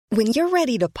When you're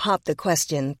ready to pop the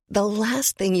question, the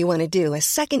last thing you want to do is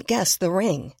second-guess the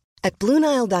ring. At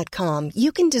BlueNile.com,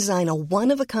 you can design a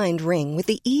one-of-a-kind ring with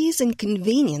the ease and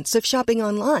convenience of shopping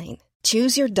online.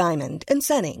 Choose your diamond and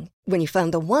setting. When you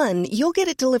find the one, you'll get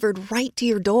it delivered right to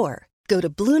your door. Go to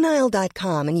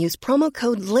BlueNile.com and use promo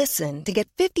code LISTEN to get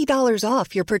 $50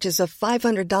 off your purchase of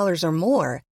 $500 or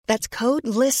more. That's code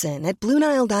LISTEN at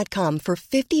BlueNile.com for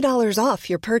 $50 off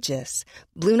your purchase.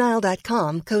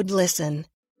 BlueNile.com, code LISTEN.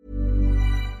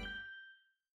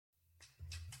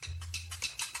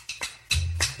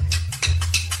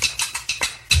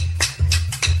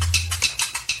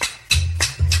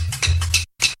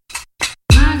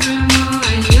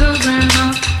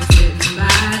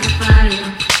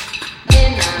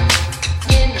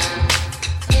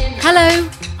 Hello,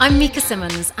 I'm Mika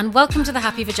Simmons and welcome to the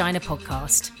Happy Vagina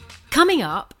podcast. Coming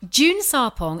up, June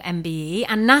Sarpong, MBE,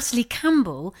 and Natalie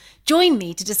Campbell join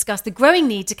me to discuss the growing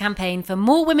need to campaign for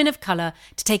more women of colour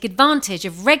to take advantage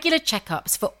of regular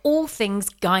checkups for all things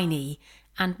gynae,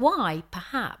 and why,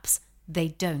 perhaps, they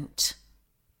don't.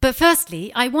 But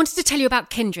firstly, I wanted to tell you about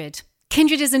Kindred.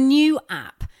 Kindred is a new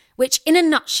app which, in a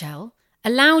nutshell,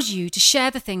 allows you to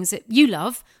share the things that you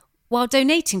love while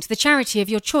donating to the charity of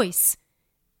your choice.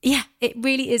 Yeah, it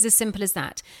really is as simple as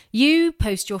that. You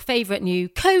post your favourite new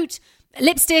coat,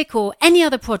 lipstick or any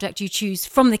other product you choose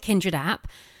from the Kindred app,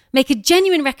 make a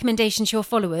genuine recommendation to your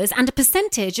followers, and a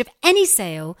percentage of any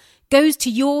sale goes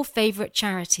to your favourite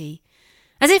charity.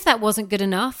 As if that wasn't good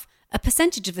enough, a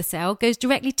percentage of the sale goes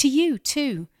directly to you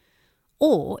too.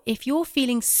 Or if you're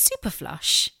feeling super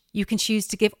flush, you can choose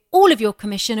to give all of your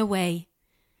commission away.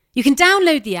 You can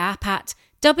download the app at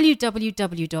www.kindred.co.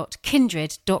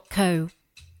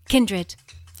 Kindred,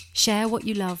 share what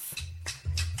you love.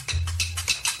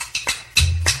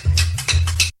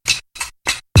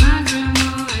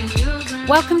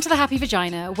 Welcome to the Happy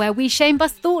Vagina, where we shame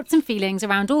bust thoughts and feelings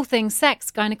around all things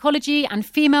sex, gynecology and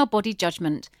female body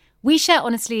judgment. We share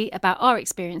honestly about our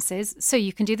experiences so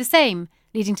you can do the same,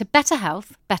 leading to better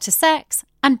health, better sex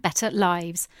and better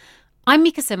lives. I'm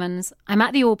Mika Simmons, I'm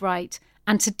at the Albright,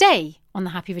 and today on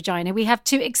the Happy Vagina we have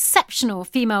two exceptional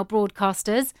female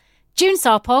broadcasters, June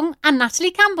Sarpong and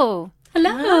Natalie Campbell.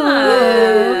 Hello.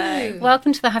 Hi.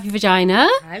 Welcome to the Happy Vagina.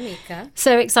 Hi, Mika.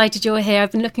 So excited you're here.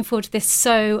 I've been looking forward to this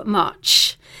so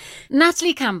much.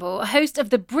 Natalie Campbell, host of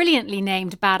the brilliantly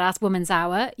named Badass Woman's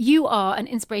Hour. You are an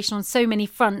inspiration on so many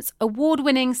fronts.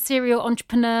 Award-winning serial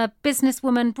entrepreneur,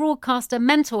 businesswoman, broadcaster,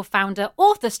 mentor, founder,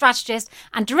 author, strategist,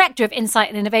 and director of insight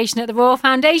and innovation at the Royal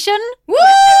Foundation. Woo!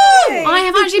 I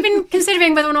have actually been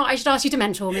considering whether or not I should ask you to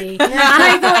mentor me. And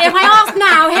I thought if I ask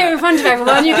now here in front of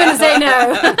everyone, you're going to say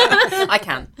no. I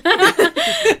can.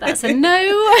 That's a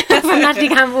no from Natalie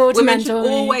Campbell to Women mentor should me.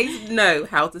 always know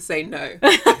how to say no.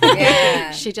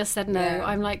 Yeah. She just said no. Yeah.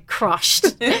 I'm like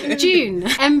crushed. June,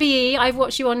 MBE, I've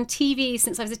watched you on TV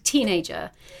since I was a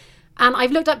teenager. And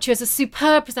I've looked up to you as a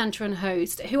superb presenter and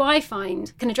host who I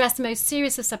find can address the most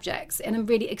serious of subjects in a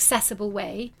really accessible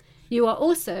way. You are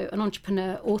also an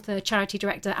entrepreneur, author, charity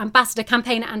director, ambassador,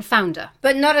 campaigner and founder.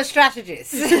 But not a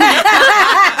strategist.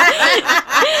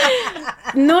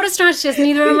 Not a strategist,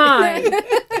 neither am I.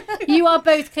 You are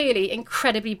both clearly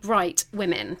incredibly bright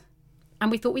women.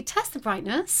 And we thought we'd test the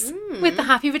brightness with the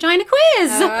Happy Vagina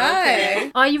quiz.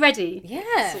 Okay. Are you ready?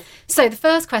 Yeah. So the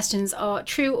first questions are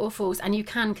true or false, and you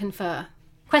can confer.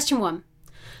 Question 1.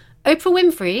 Oprah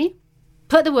Winfrey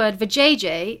put the word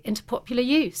vajayjay into popular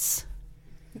use.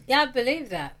 Yeah, I believe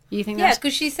that. You think Yeah, that's...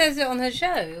 because she says it on her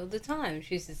show all the time.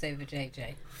 She used to say for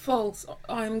JJ. False.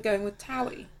 I'm going with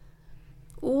Towie.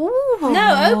 Ooh. No,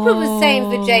 Oprah was saying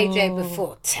for JJ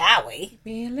before Towie.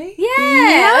 Really?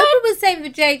 Yeah, Oprah was saying for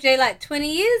JJ like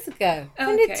 20 years ago.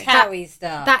 When did Okay. Towie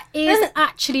start? That is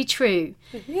actually true.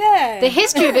 Yeah. The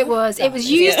history of it was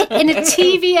used in a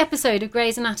TV episode of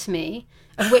Grey's Anatomy,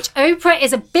 of which Oprah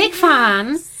is a big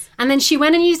fan, and then she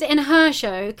went and used it in her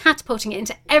show, catapulting it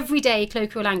into everyday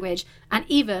colloquial language and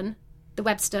even the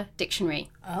Webster Dictionary.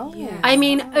 Oh, yeah. I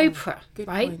mean, Oprah, Good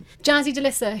right? point. Jazzy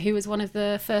DeLissa, who was one of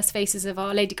the first faces of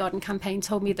our Lady Garden campaign,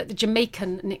 told me that the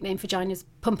Jamaican nickname for vagina is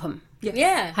Pum Pum.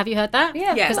 Yeah. Have you heard that?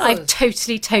 Yeah, Yes. Because I've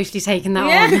totally taken that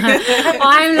on.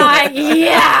 I'm like,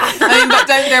 yeah. I mean, but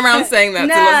don't go around saying that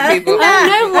to lots of people.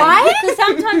 Oh, no, why? Because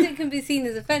sometimes it can be seen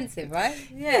as offensive, right?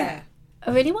 Yeah.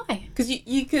 Oh, really, why? Because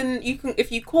you can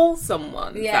if you call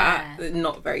someone Yeah. that,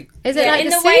 not very. Is it Yeah, like in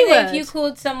the the C way word? that if you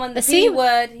called someone the C C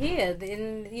word here,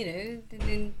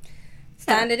 in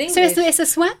standard English. So it's a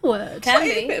swear word. Can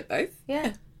A be. bit of both.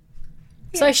 Yeah.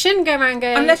 So I shouldn't go around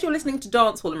going... Unless you're listening to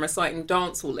dancehall and reciting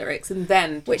dancehall lyrics, and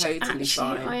then which totally actually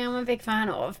fine. I am a big fan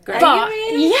of. Great. But, Are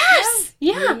you really? yes!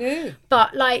 Yeah. Really?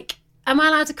 But, like, am I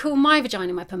allowed to call my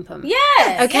vagina my pum-pum?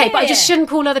 Yes. Okay, but I just shouldn't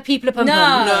call other people a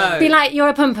pum-pum. No. Be like, you're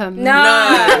a pum-pum.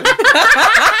 No.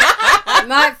 You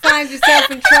might find yourself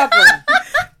in trouble.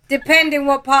 Depending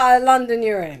what part of London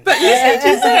you're in. But you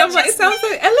say, I'm like, it sounds so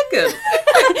elegant.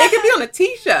 It could be on a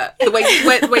t-shirt, the way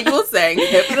you're saying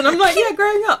it. But then I'm like, yeah,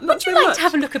 growing up, not Would you so like much. to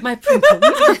have a look at my pum-pum?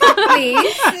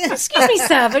 Please. Excuse me,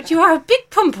 sir, but you are a big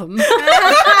pum-pum.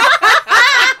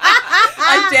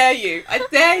 I dare you. I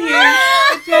dare you.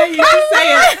 I dare you to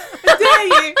say it. I dare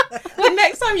you. The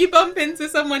next time you bump into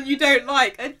someone you don't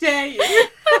like, I dare you.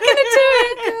 I'm going to do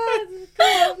it.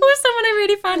 Or someone I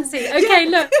really fancy. Okay,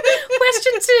 look.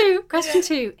 Question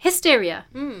two. Hysteria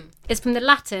is from the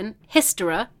Latin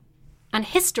hystera, and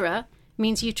hystera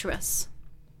means uterus.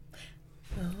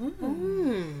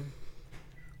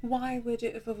 Why would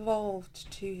it have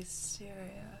evolved to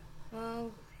hysteria?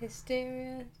 Well,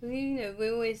 hysteria. You know,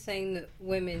 we're always saying that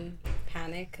women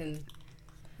panic and,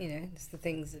 you know, it's the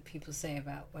things that people say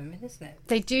about women, isn't it?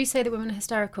 They do say that women are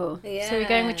hysterical. Yeah. So we're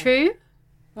going with true?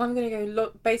 Well, I'm going to go,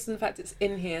 look, based on the fact it's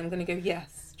in here, I'm going to go,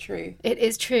 yes, true. It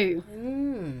is true.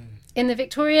 In the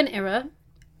Victorian era,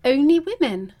 only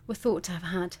women were thought to have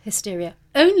had hysteria.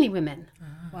 Only women.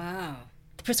 Wow.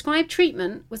 The prescribed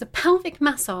treatment was a pelvic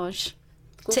massage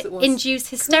It to was. induce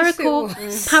hysterical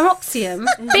was. paroxysm,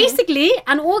 basically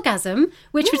an orgasm,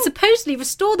 which would supposedly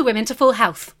restore the women to full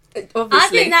health. Obviously. I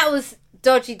think that was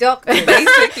dodgy doctors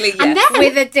Basically, yes. And then,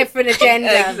 with a different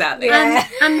agenda. Exactly. Yeah.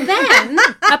 and then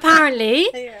apparently,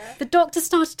 the doctor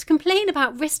started to complain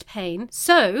about wrist pain,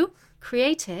 so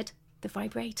created the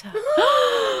vibrator.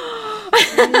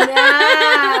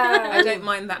 I don't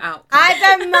mind that outcome. I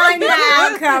don't mind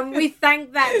that outcome. We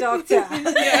thank that doctor.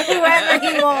 Whoever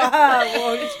he or her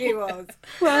or she was.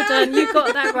 Well done, you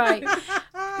got that right.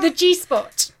 The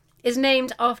G-spot is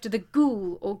named after the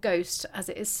ghoul or ghost, as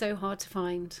it is so hard to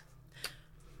find.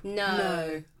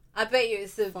 No. I bet you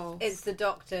it's the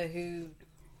doctor who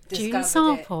June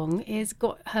discovered it. Sarpong is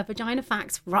got her vagina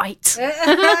facts right.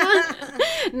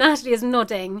 Natalie is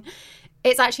nodding.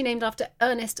 It's actually named after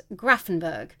Ernest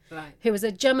Grafenberg, Right. who was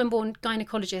a German-born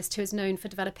gynecologist who is known for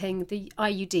developing the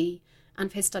IUD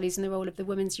and for his studies in the role of the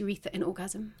woman's urethra in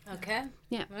orgasm. Okay.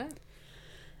 Yeah. Right.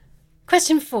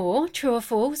 Question 4, true or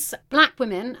false? Black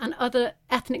women and other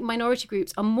ethnic minority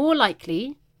groups are more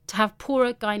likely to have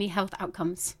poorer gynae health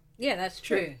outcomes. Yeah, that's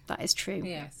true. That is true.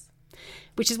 Yes.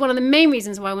 Which is one of the main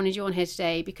reasons why I wanted you on here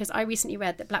today, because I recently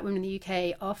read that black women in the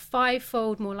UK are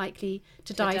 5-fold more likely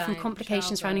to die from die in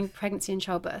complications surrounding childbirth. pregnancy and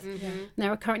childbirth. And there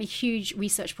are currently huge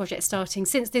research projects starting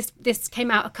since this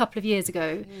came out a couple of years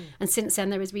ago, and since then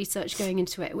there is research going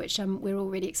into it, which we're all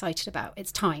really excited about.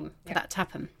 It's time for that to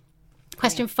happen.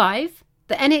 Question 5.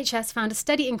 The NHS found a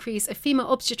steady increase of female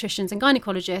obstetricians and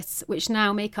gynecologists, which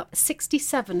now make up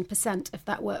 67% of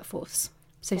that workforce.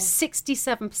 So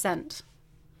 67%.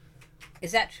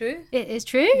 Is that true? It is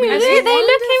true. Really They're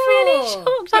looking really wonderful.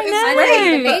 shocked. I know. I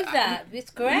don't believe that.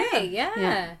 It's great. Yeah.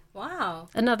 Yeah. Wow.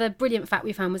 Another brilliant fact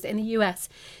we found was that in the US,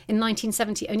 in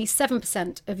 1970, only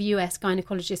 7% of US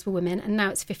gynecologists were women, and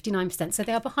now it's 59%. So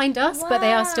they are behind us, but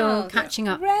they are still Wow, catching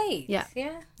that's up. Great. Yeah.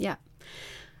 Yeah. Yeah.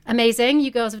 Amazing.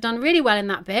 You girls have done really well in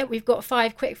that bit. We've got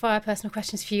 5 quick fire personal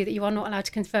questions for you that you are not allowed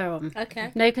to confer on.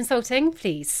 Okay. No consulting,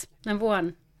 please. Number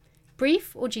 1,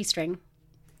 brief or G-string?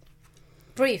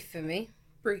 Brief for me.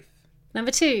 Brief.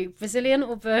 Number 2, Brazilian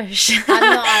or Burj? I'm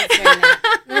not answering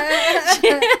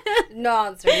that. Not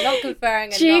answering. Not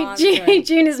conferring and not answering.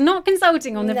 June is not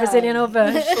consulting on the No. Brazilian or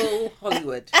Burj. Full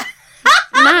Hollywood.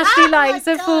 Natalie likes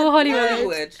a full Hollywood.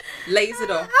 Hollywood. Lays it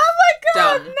off. Oh my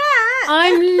God, Done. Nat!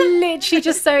 I'm literally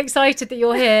just so excited that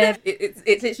you're here.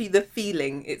 It's literally the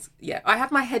feeling. I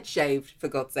had my head shaved, for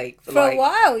God's sake. For a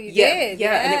while you did.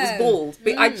 Yeah, and it was bald.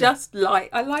 But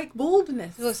I like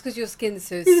baldness. Well, it's because your skin's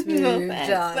so smooth,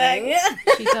 darling.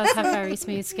 She does have very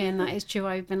smooth skin. That is true.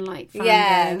 I've been like,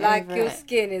 Yeah, fangirling like over your it.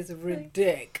 skin is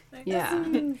ridiculous. Yeah.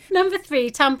 Number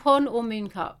 3, tampon or moon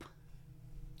cup?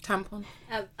 Tampon.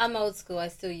 I'm old school. I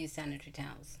still use sanitary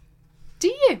towels. Do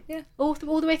you? Yeah. All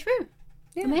the way through?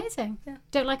 Yeah. Amazing. Yeah.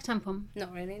 Don't like a tampon?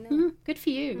 Not really, no. Good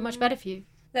for you. Much better for you.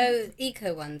 Those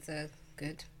eco ones are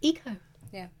good. Eco.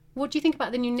 Yeah. What do you think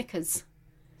about the new knickers?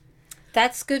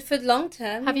 That's good for long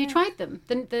term. Have you tried them?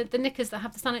 The knickers that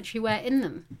have the sanitary wear in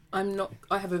them?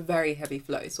 I have a very heavy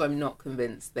flow, so I'm not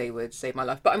convinced they would save my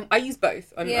life. But I use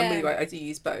both. I'm really right. I do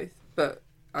use both. But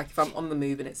if I'm on the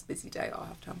move and it's a busy day, I'll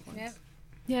have tampons. Yeah.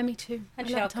 Yeah, me too.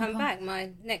 Actually, I I'll love a come tampon. back.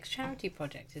 My next charity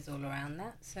project is all around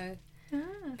that. So,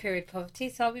 period poverty.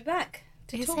 So I'll be back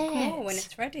to Is talk it? more when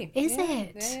it's ready. Is Yeah,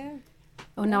 it? Yeah.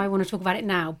 Oh, now I want to talk about it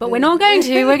now. But we're not going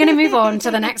to. We're going to move on to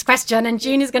the next question. And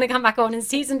June is going to come back on in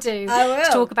season 2 to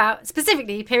talk about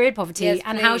specifically period poverty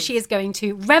and how she is going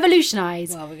to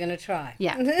revolutionise. Well, we're going to try.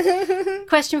 Yeah.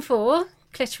 Question 4,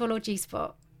 clitoral or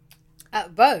G-spot?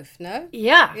 Both, no?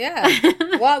 Yeah. Yeah.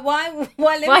 Why limit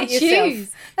Why yourself?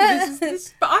 choose?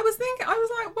 But I was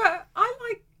like, well, I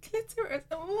like clitoris.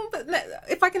 But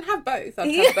if I can have both, I'd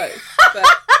have both. But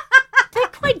They're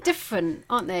quite different,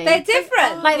 aren't they? They're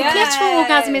different. Like the clitoral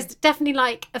orgasm is definitely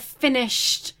like a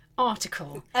finished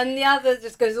article. And the other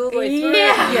just goes all the way through.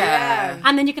 Yeah.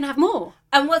 And then you can have more.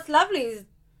 And what's lovely is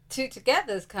 2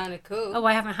 together is kind of cool. Oh,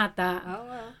 I haven't had that. Oh,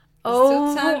 well.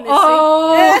 Oh, Time,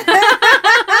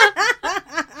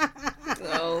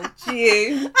 oh,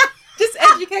 June. Just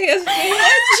educate us.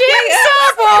 June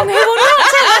Sarpong, who will not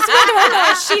tell us whether or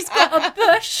not she's got a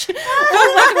bush or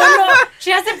whether or not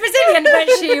she has a Brazilian, but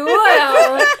she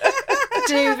will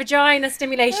do vagina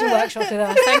stimulation workshops with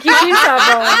us. Thank you, June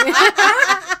Sarpong.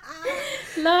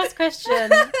 Last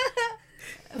question.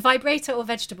 Vibrator or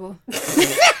vegetable?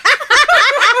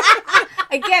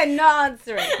 Again, not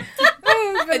answering.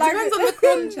 It depends on the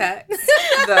context,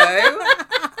 though.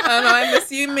 And I'm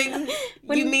assuming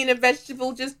you mean a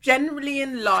vegetable just generally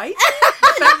in life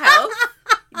for health.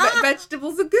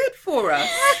 Vegetables are good for us.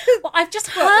 Well, I've just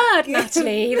heard,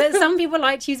 Natalie, that some people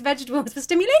like to use vegetables for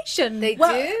stimulation. They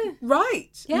do?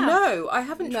 Right. Yeah. No, I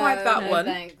haven't tried that one.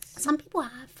 Thanks. Some people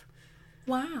have.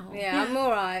 Wow. Yeah, I'm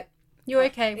all right. You're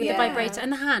okay with the Yeah. vibrator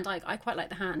and the hand. I quite like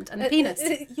the hand and the penis.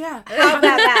 Yeah. How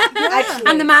about that? Actually.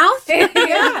 And the mouth.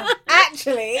 Yeah.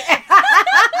 Actually.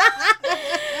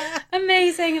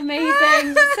 Amazing.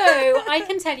 So I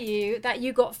can tell you that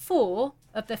you got 4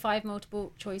 of the 5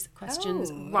 multiple choice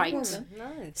questions right. Nice.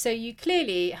 So you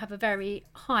clearly have a very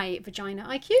high vagina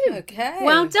IQ. Okay.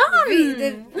 Well done.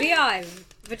 The VI,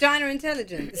 vagina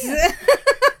intelligence.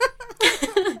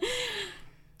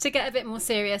 To get a bit more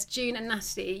serious, June and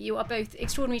Natalie, you are both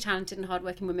extraordinarily talented and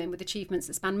hardworking women with achievements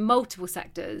that span multiple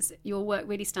sectors. Your work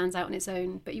really stands out on its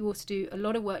own, but you also do a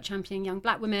lot of work championing young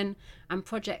black women and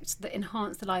projects that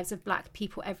enhance the lives of black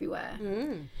people everywhere.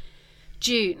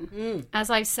 June, as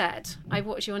I've said, I've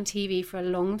watched you on TV for a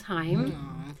long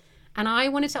time, and I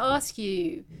wanted to ask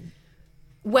you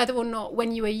whether or not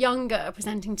when you were younger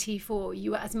presenting T4 you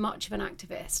were as much of an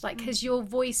activist. Like, has your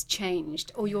voice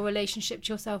changed or your relationship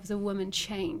to yourself as a woman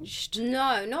changed?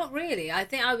 No, not really. I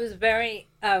think I was very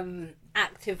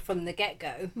active from the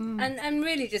get-go. And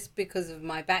really just because of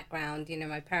my background. You know,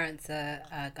 my parents are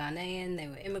Ghanaian, they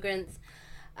were immigrants.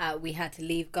 We had to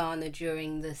leave Ghana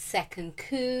during the second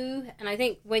coup. And I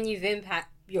think when you've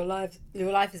your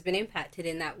life has been impacted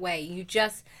in that way, you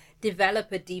just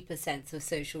develop a deeper sense of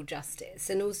social justice,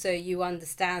 and also you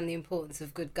understand the importance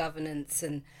of good governance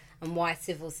and why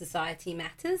civil society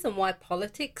matters and why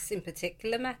politics in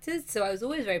particular matters. So I was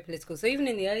always very political. So even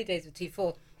in the early days of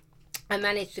T4, I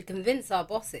managed to convince our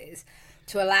bosses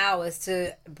to allow us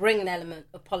to bring an element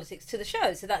of politics to the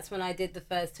show. So that's when I did the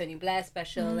first Tony Blair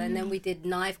special, and then we did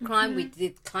knife crime, we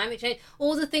did climate change.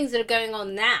 All the things that are going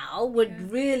on now were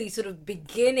really sort of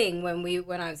beginning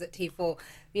when I was at T4.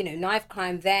 You know, knife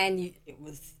crime then, it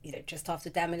was, you know, just after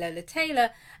Damilola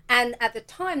Taylor. And at the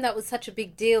time, that was such a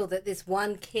big deal that this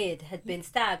one kid had been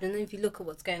stabbed. And then if you look at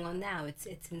what's going on now, it's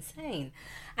insane.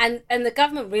 And the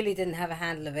government really didn't have a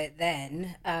handle of it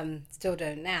then, still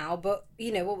don't now. But,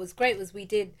 you know, what was great was we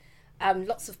did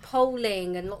lots of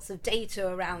polling and lots of data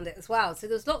around it as well. So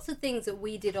there's lots of things that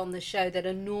we did on the show that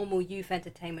a normal youth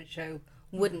entertainment show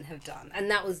wouldn't have done, and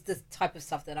that was the type of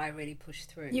stuff that I really pushed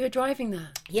through. You were driving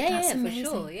that. Yeah, for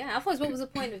sure. Yeah, otherwise, what was the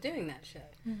point of doing that show?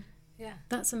 Yeah,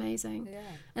 that's amazing. Yeah.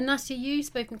 And Natalie, you've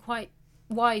spoken quite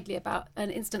widely about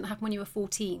an incident that happened when you were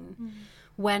 14,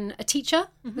 when a teacher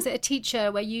was it a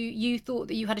teacher where you thought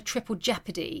that you had a triple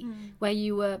jeopardy, where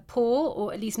you were poor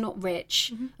or at least not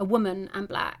rich, a woman and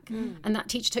black, and that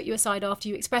teacher took you aside after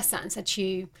you expressed that and said to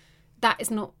you, that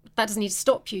doesn't need to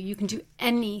stop you. You can do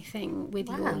anything with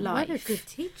your life. What a good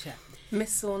teacher.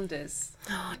 Miss Saunders.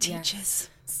 Oh, teachers. Yes.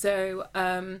 So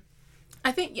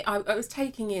I think I was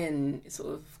taking in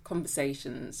sort of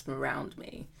conversations from around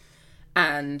me,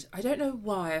 and I don't know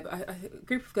why. A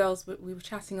group of girls, we were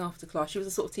chatting after class. She was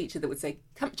the sort of teacher that would say,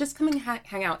 "Come and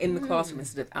hang out in the classroom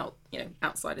instead of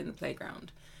outside in the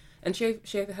playground." And she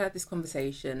overheard this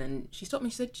conversation, and she stopped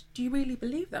me. She said, "Do you really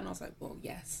believe that?" And I was like, "Well,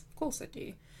 yes, of course I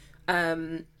do."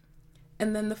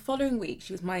 And then the following week,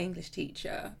 she was my English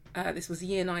teacher. This was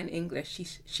Year 9 English.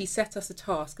 She set us a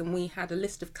task, and we had a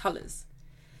list of colours.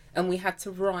 and we had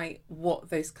to write what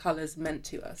those colours meant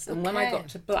to us. And when I got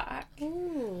to black,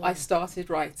 I started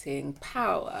writing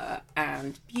power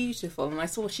and beautiful. And I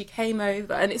saw she came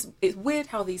over, and it's weird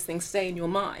how these things stay in your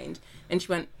mind. And she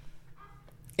went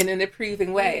in an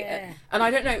approving way. Yeah. And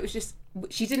I don't know, it was just,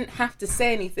 she didn't have to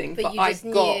say anything, but I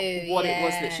got what it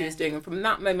was that she was doing. And from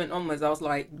that moment onwards, I was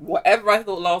like, whatever I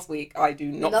thought last week, I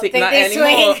do not think that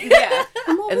anymore. Yeah.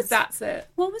 And that's it.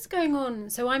 What was going on?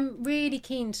 So I'm really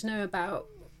keen to know about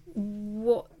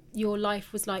what your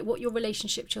life was like, what your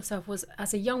relationship to yourself was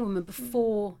as a young woman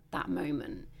before that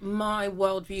moment. My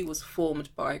worldview was formed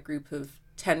by a group of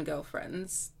 10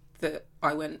 girlfriends that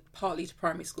I went partly to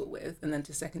primary school with and then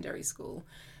to secondary school.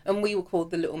 And we were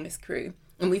called the Little Miss Crew.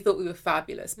 And we thought we were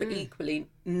fabulous, but equally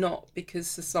not, because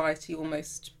society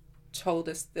almost told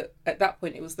us that at that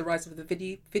point it was the rise of the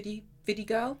viddy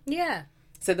girl. Yeah.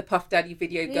 So the Puff Daddy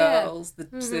video girls,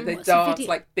 so they dance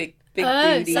like big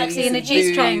booties, sexy in a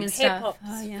G-string and stuff.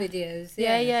 Hip-hop videos.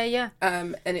 Yeah.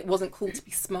 And it wasn't cool to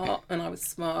be smart, and I was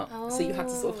smart, so you had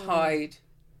to sort of hide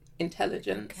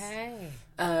intelligence. Okay.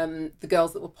 The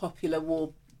girls that were popular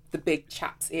wore the big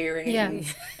chaps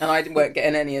earrings, and I weren't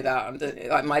getting any of that. And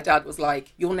like, my dad was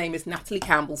like, "Your name is Natalie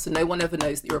Campbell, so no one ever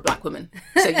knows that you're a black woman.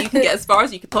 So you can get as far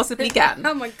as you could possibly can."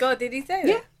 Oh my God, did he say that?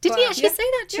 Yeah. Did he actually say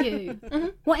that to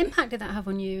you? What impact did that have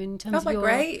on you in terms I was of like, your...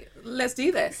 great, let's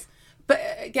do this. But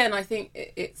again, I think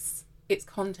it's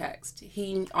context.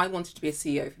 I wanted to be a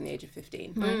CEO from the age of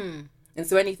 15. And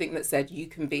so anything that said you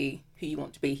can be who you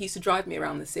want to be, he used to drive me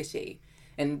around the city,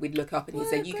 and we'd look up and he'd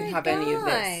say, you can have any of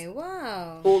this.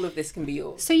 Wow. All of this can be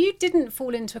yours. So you didn't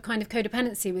fall into a kind of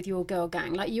codependency with your girl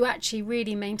gang. Like, you actually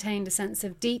really maintained a sense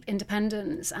of deep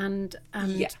independence and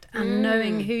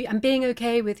knowing who, and being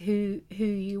okay with who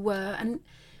you were. And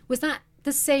was that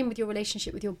the same with your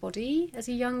relationship with your body as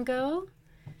a young girl?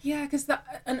 Yeah, because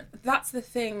that's the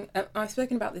thing. I've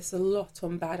spoken about this a lot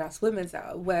on Badass Women's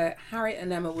Hour, where Harriet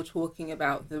and Emma were talking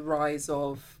about the rise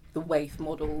of the waif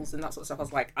models and that sort of stuff. I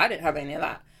was like, I didn't have any of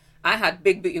that. I had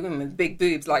big women with big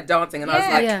boobs like dancing, and I was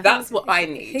like, that's what I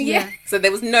need. Yeah. So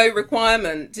there was no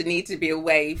requirement to need to be a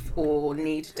waif or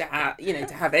need to have,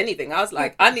 to have anything. I was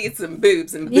like, I need some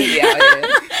boobs and booty out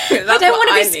here. That's I don't want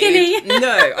to be skinny.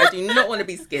 No, I do not want to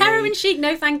be skinny. Heroin chic,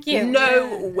 no thank you.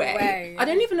 No way. I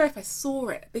don't even know if I saw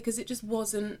it, because it just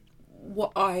wasn't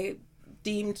what I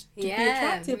deemed to be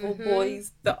attractive, or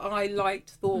boys that I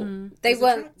liked thought they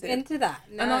weren't attractive. into that.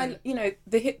 No. And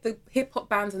the hip hop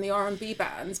bands and the R&B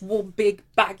bands wore big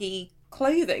baggy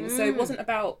clothing, so it wasn't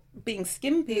about being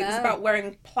skimpy. It was about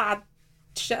wearing plaid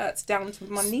shirts down to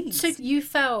my knees. So you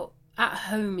felt at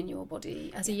home in your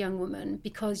body as a young woman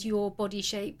because your body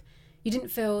shape, you didn't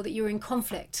feel that you were in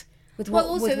conflict with what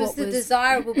also with it was what the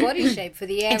desirable body shape for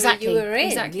the area you were in.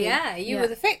 Exactly. Yeah, you were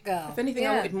the fit girl. If anything,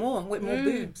 I wanted more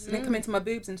boobs. I didn't come into my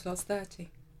boobs until I was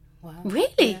 30. Wow.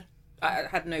 Really? Yeah. I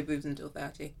had no boobs until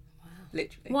 30. Wow.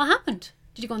 Literally. What happened?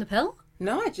 Did you go on the pill?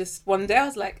 No, I just, one day I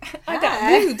was like, I got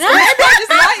boobs. Maybe I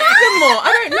just like them more.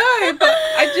 I don't know, but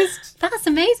I just... That's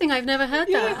amazing. I've never heard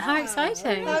that. How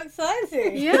exciting. How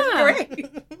exciting. Yeah. Great.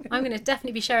 I'm going to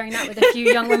definitely be sharing that with a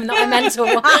few young women that I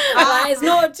mentor. It's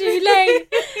not too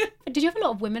late. Did you have a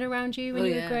lot of women around you when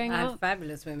you were growing I up? had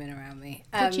fabulous women around me.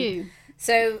 Did you?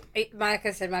 So, like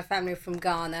I said, my family are from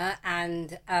Ghana,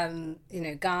 and,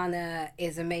 Ghana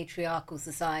is a matriarchal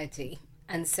society.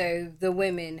 And so the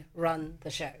women run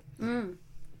the show.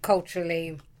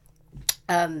 Culturally,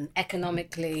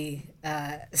 economically,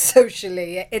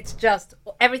 socially, it's just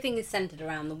everything is centered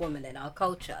around the woman in our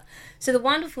culture. So the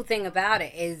wonderful thing about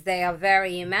it is they are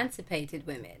very emancipated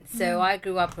women. So I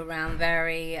grew up around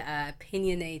very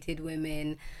opinionated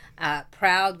women,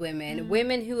 proud women,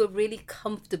 women who are really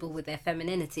comfortable with their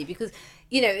femininity, because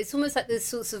it's almost like there's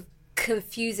sorts of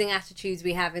confusing attitudes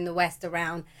we have in the West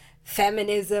around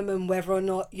feminism and whether or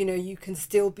not you can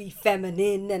still be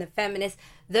feminine and a feminist.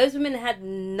 Those women had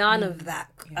none of that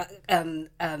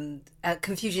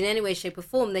confusion in any way, shape or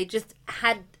form. They just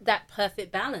had that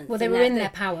perfect balance. Well, they were in their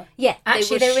power. Yeah,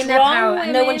 actually they were in their power,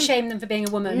 and no one shamed them for being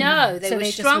a woman. No, they were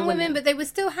strong women, but they were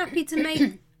still happy to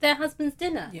make their husband's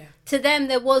dinner. Yeah. To them,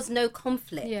 there was no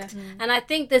conflict. Yeah. And I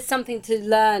think there's something to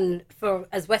learn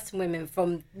as Western women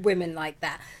from women like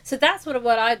that. So that's what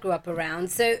I grew up around.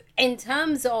 So in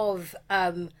terms of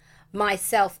my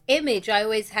self-image, I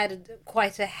always had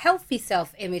quite a healthy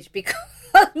self-image because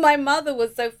my mother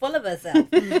was so full of herself.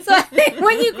 So I think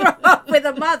when you grow up with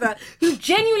a mother who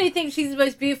genuinely thinks she's the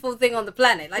most beautiful thing on the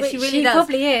planet, like she really does. She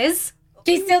probably is.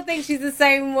 She still thinks she's the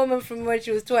same woman from when she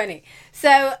was 20.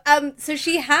 So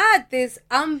she had this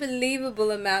unbelievable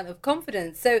amount of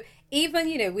confidence. So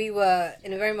even, we were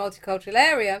in a very multicultural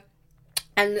area,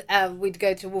 And we'd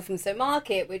go to Walthamstow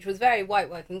Market, which was very white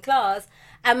working class.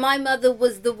 And my mother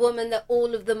was the woman that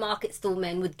all of the market stall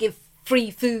men would give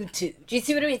free food to. Do you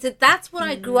see what I mean? So that's what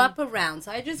I grew up around.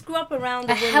 So I just grew up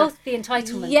around a healthy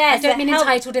entitlement. Yes, I don't mean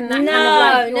entitled in that no,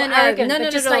 kind of like, no, arrogant, no,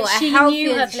 but just no, like she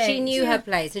knew her place. She knew her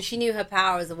place, and she knew her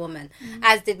power as a woman,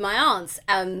 as did my aunts.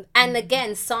 And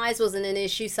again, size wasn't an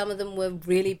issue. Some of them were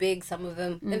really big. Some of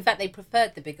them, in fact, they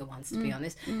preferred the bigger ones, to be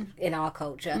honest, in our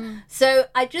culture. So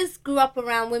I just grew up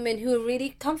around women who were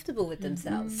really comfortable with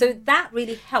themselves. So that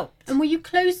really helped. And were you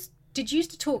close? Did you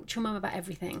used to talk to your mum about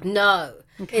everything? No.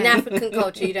 Okay. In African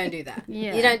culture, you don't do that.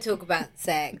 Yeah. You don't talk about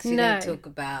sex. You don't talk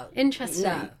about... Interesting.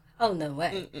 No. Oh, no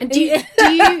way. And do you...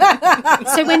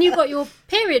 So when you got your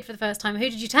period for the first time, who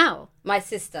did you tell? My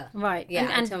sister. Right. Yeah,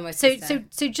 and I told my sister.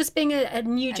 So just being a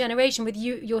new generation with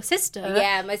your sister...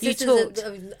 Yeah, my sister's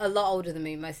a lot older than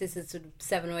me. My sister's sort of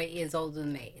 7 or 8 years older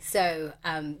than me. So,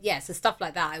 so stuff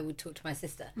like that, I would talk to my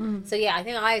sister. So, yeah, I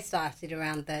think I started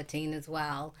around 13 as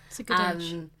well. It's a good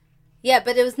age. Yeah,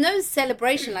 but there was no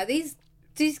celebration. Like these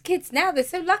kids now, they're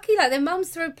so lucky. Like their mums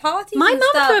throw parties. My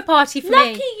mum threw a party for me.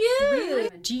 Lucky you. Really?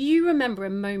 Do you remember a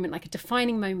moment, like a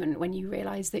defining moment, when you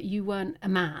realised that you weren't a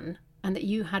man and that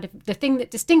you had the thing that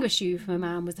distinguished you from a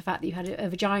man was the fact that you had a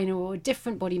vagina or a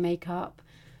different body makeup?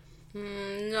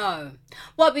 No.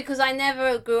 Well, because I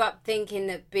never grew up thinking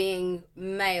that being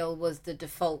male was the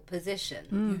default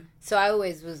position. So I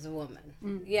always was a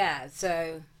woman. Yeah.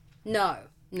 So no.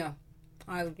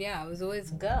 I was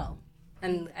always a girl,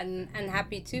 and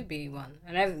happy to be one,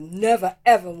 and I've never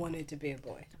ever wanted to be a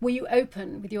boy. Were you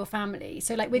open with your family?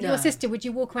 So, like with your sister, would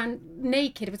you walk around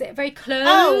naked? Was it very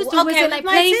closed, or was it like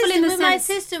playful in the sense? With my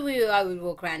sister, I would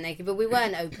walk around naked, but we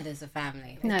weren't open as a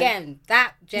family. No. Again,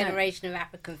 that generation of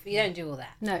African, you don't do all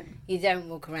that. No, you don't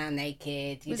walk around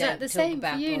naked. You don't that the talk same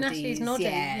about for you? bodies. Natalie's nodding.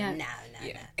 Yeah, no.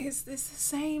 It's the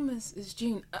same as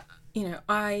June.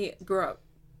 I grew up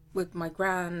with my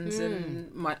grands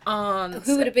and my aunts.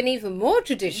 Who would have been even more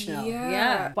traditional.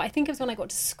 Yeah. But I think it was when I got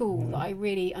to school that I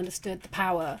really understood the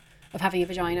power of having a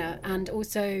vagina, and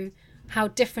also how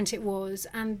different it was,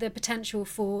 and the potential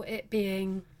for it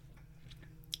being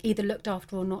either looked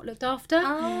after or not looked after.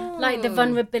 Like the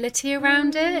vulnerability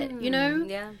around it,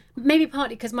 Yeah. Maybe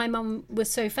partly because my mum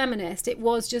was so feminist. It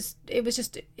was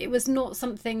not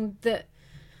something that...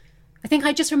 I think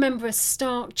I just remember a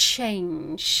stark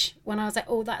change when I was like,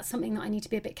 oh, that's something that I need to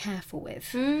be a bit careful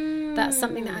with. That's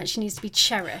something that actually needs to be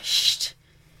cherished.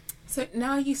 So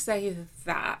now you say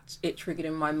that, it triggered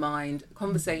in my mind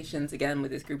conversations again with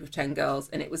this group of 10 girls,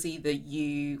 and it was either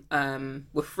you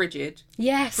were frigid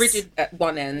at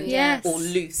one end, or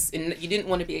loose, and you didn't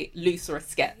want to be loose or a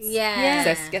sketch. So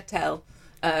sketel.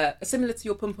 Similar to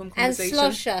your pum-pum conversation.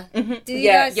 And slosher. Did you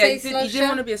guys say slosher? You didn't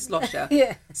want to be a slosher.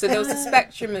 So there was a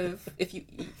spectrum of, if you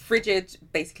frigid,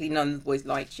 basically none of the boys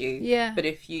liked you. Yeah. But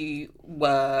if you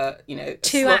were,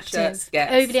 too slosher, active,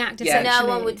 sketch, overly active sexually.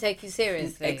 No one would take you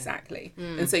seriously. Exactly.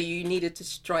 And so you needed to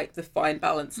strike the fine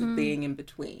balance of being in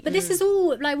between. But this is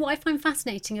all, like, what I find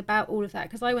fascinating about all of that,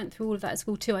 because I went through all of that at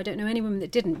school too. I don't know any woman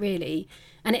that didn't, really.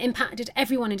 And it impacted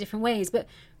everyone in different ways. But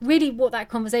really what that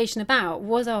conversation about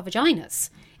was our vaginas.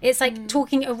 It's like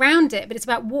talking around it, but it's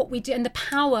about what we do and the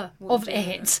power of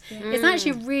it. It's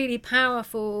actually a really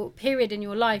powerful period in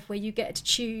your life where you get to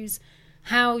choose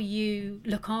how you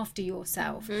look after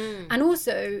yourself. And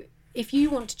also, if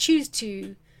you want to choose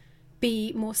to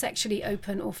be more sexually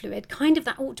open or fluid, kind of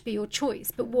that ought to be your choice.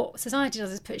 But what society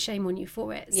does is put shame on you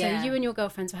for it. So you and your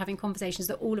girlfriends were having conversations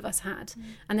that all of us had,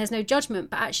 and there's no judgment,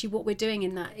 but actually what we're doing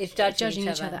in that is judging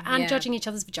each other and judging each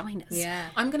other's vaginas. Yeah.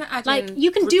 I'm going to add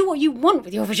you can do what you want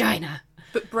with your vagina.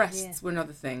 But breasts were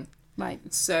another thing.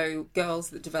 Right. So girls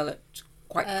that developed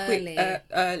quite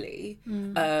early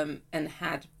and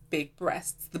had big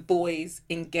breasts, the boys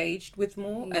engaged with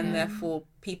more, and therefore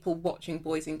people watching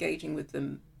boys engaging with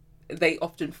them, they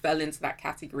often fell into that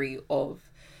category of,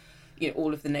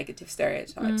 all of the negative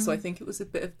stereotypes. So I think it was a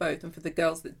bit of both. And for the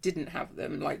girls that didn't have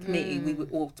them, like me, we were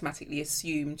automatically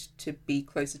assumed to be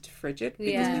closer to frigid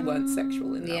because we weren't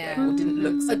sexual in that way, or didn't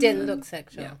look sexual. Or didn't look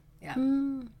sexual. Yeah.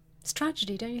 It's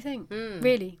tragedy, don't you think?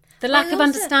 Really? The lack of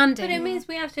understanding. But it means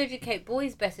we have to educate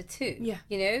boys better too. Yeah.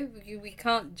 We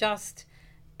can't just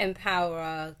empower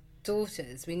our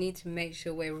daughters. We need to make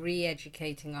sure we're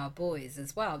re-educating our boys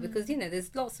as well, because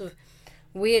there's lots of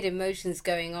weird emotions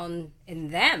going on in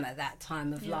them at that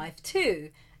time of life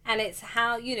too. And it's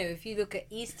how, if you look at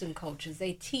Eastern cultures,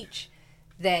 they teach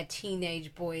their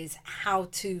teenage boys how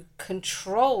to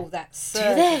control that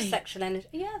surge of sexual energy.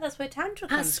 Yeah, that's where Tantra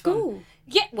comes at school. from.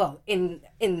 Yeah, well, in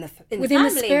the within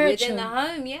family, the spiritual. within the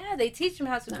home. Yeah, they teach them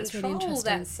how to That's control really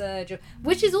that surge,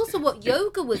 which is also what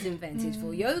yoga was invented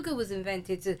for. Yoga was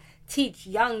invented to teach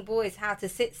young boys how to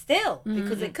sit still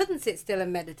because they couldn't sit still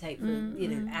and meditate for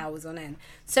hours on end.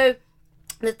 So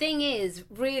the thing is,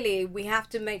 really, we have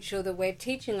to make sure that we're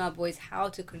teaching our boys how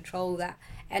to control that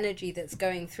energy that's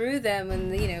going through them, and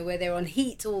where they're on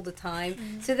heat all the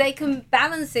time, so they can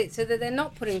balance it so that they're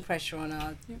not putting pressure on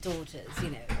our daughters.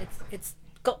 It's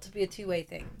got to be a two-way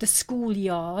thing. The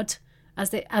schoolyard,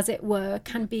 as it were,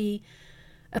 can be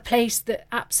a place that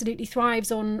absolutely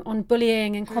thrives on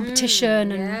bullying and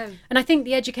competition, and I think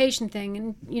the education thing,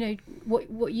 and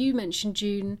what you mentioned,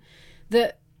 June,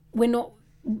 that we're not.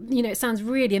 It sounds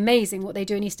really amazing what they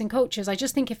do in Eastern cultures. I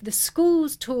just think if the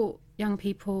schools taught young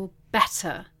people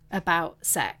better about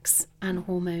sex and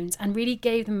hormones and really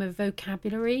gave them a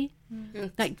vocabulary,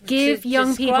 like give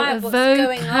young people a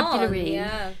vocabulary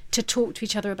to talk to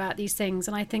each other about these things.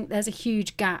 And I think there's a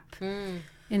huge gap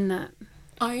in that.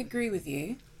 I agree with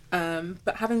you.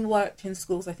 But having worked in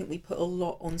schools, I think we put a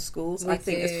lot on schools. I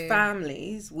think as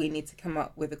families, we need to come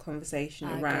up with a conversation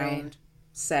around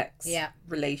sex,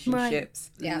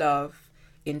 relationships, love,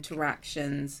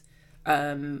 interactions,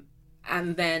 and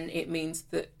then it means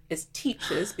that as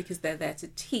teachers, because they're there to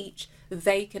teach,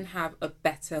 they can have a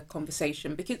better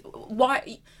conversation. Because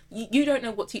why you don't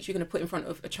know what teacher you're going to put in front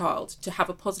of a child to have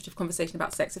a positive conversation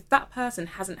about sex if that person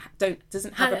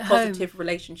doesn't have a positive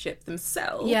relationship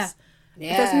themselves.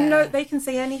 They can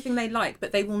say anything they like,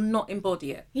 but they will not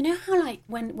embody it. You know how like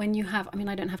when you have,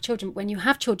 I don't have children, but when you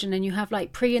have children and you have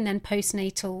like pre and then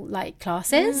postnatal like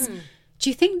classes, do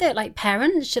you think that like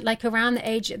parents should like around the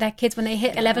age their kids when they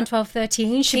hit 11, 12,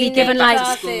 13 should be given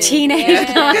like teenage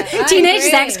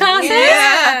sex classes?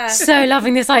 Yeah. So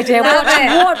loving this idea.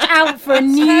 Watch out for a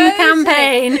new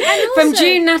campaign from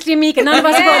June, Natalie and Mika. None of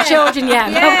us have got children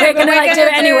yet, but we're going to like do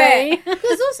it anyway.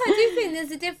 Because also I do think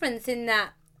there's a difference in that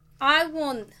I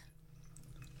want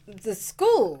the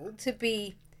school to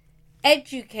be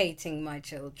educating my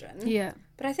children. Yeah.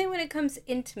 But I think when it comes to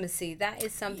intimacy, that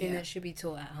is something that should be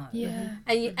taught at home. Yeah.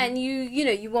 And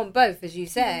you want both, as you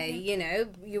say.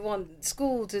 You want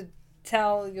school to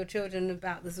tell your children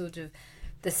about the sort of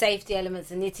the safety elements,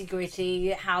 the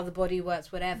nitty-gritty, how the body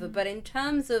works, whatever. But in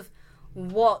terms of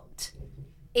what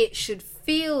it should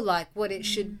feel like, what it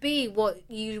should be, what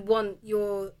you want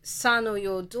your son or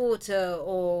your daughter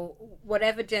or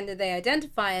whatever gender they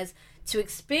identify as to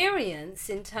experience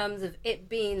in terms of it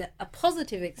being a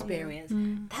positive experience,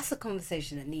 that's a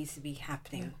conversation that needs to be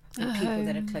happening with people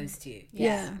that are close to you.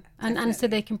 And so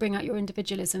they can bring out your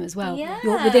individualism as well.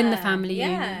 You're within the family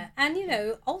unit.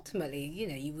 And ultimately,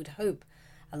 you would hope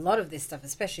a lot of this stuff,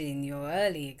 especially in your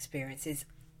early experiences,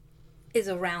 is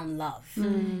around love.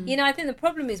 I think the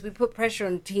problem is we put pressure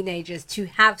on teenagers to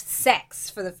have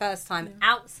sex for the first time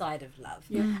outside of love.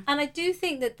 And I do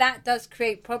think that does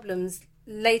create problems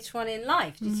later on in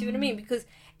life. Do you see what I mean? Because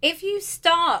if you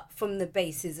start from the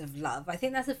basis of love, I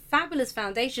think that's a fabulous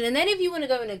foundation. And then if you want to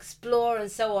go and explore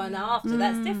and so on after,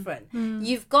 that's different.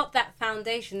 You've got that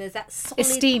foundation. There's that solid...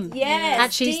 esteem.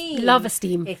 Actually, love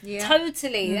esteem.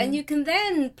 Totally. And you can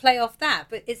then play off that.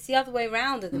 But it's the other way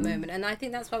around at the moment. And I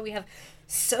think that's why we have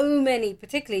so many,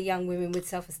 particularly young women with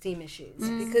self-esteem issues.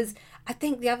 Because I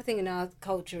think the other thing in our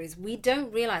culture is we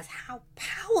don't realise how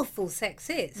powerful sex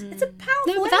is. It's a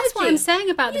powerful energy. That's what I'm saying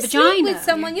about the vagina. You sleep with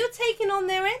someone, you're taking on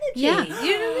their energy. Yeah. You know what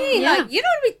I mean? Like, you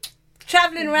don't want to be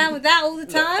travelling around with that all the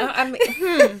time.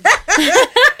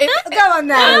 Go on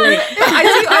now.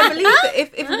 I believe that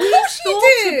if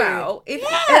we thought about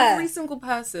every single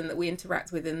person that we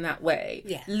interact with in that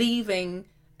way, leaving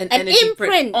an energy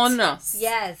imprint on us.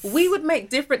 Yes. We would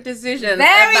make different decisions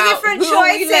Very about different who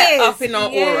choices. we let up in our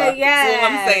aura. That's all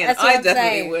I'm saying. I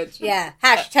definitely would. Yeah.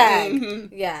 Hashtag.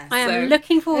 Yeah. I am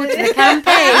looking forward to the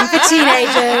campaign for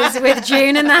teenagers with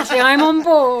June and Natalie. I'm on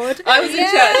board. I was in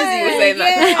church as you were saying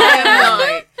that. I am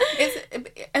like,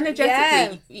 it's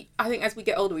energetically, I think as we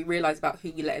get older, we realise about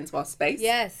who we let into our space.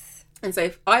 Yes. And so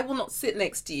if I will not sit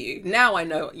next to you, now I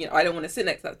know, I don't want to sit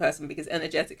next to that person because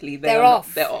energetically they're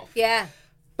off. They're off. Yeah.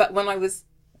 But when I was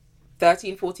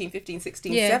 13, 14, 15,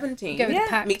 16, 17,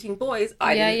 meeting boys,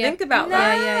 I didn't think about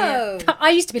that.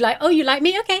 I used to be like, oh, you like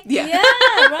me? Okay. Yeah,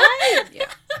 right.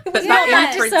 But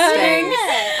that imprint stays.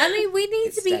 I mean, we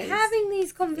need to be having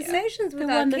these conversations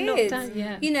with our kids.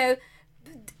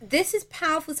 this is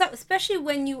powerful stuff, especially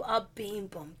when you are being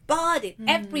bombarded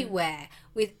everywhere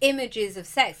with images of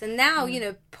sex. And now, you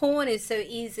know, porn is so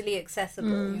easily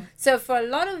accessible. So for a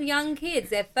lot of young kids,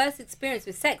 their first experience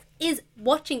with sex is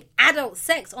watching adult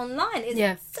sex online. It's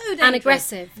so dangerous. And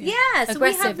aggressive. Yeah, so aggressive.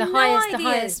 We have the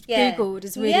highest Googled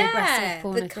is really aggressive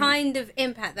porn. The kind of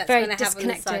impact that's very going to have on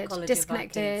the psychology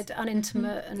disconnected, of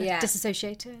unintimate, and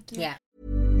disassociated. Yeah.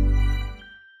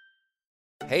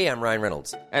 Hey, I'm Ryan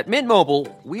Reynolds. At Mint Mobile,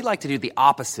 we like to do the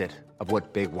opposite of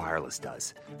what Big Wireless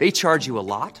does. They charge you a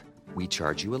lot, we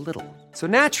charge you a little. So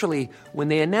naturally, when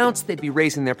they announced they'd be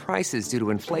raising their prices due to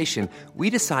inflation,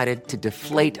 we decided to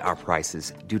deflate our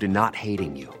prices due to not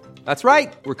hating you. That's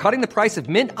right. We're cutting the price of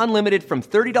Mint Unlimited from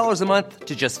 $30 a month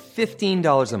to just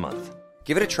 $15 a month.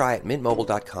 Give it a try at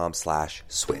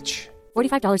mintmobile.com/switch.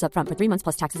 $45 up front for 3 months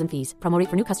plus taxes and fees. Promo rate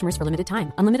for new customers for limited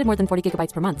time. Unlimited more than 40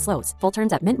 gigabytes per month. Slows full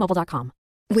terms at mintmobile.com.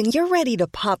 When you're ready to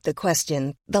pop the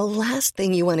question, the last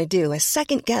thing you want to do is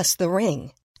second-guess the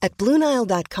ring. At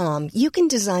BlueNile.com, you can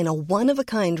design a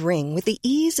one-of-a-kind ring with the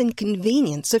ease and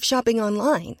convenience of shopping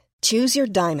online. Choose your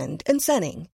diamond and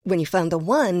setting. When you find the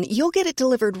one, you'll get it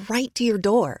delivered right to your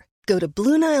door. Go to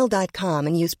BlueNile.com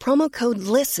and use promo code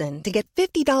LISTEN to get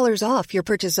 $50 off your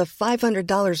purchase of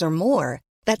 $500 or more.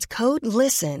 That's code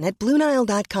LISTEN at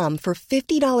BlueNile.com for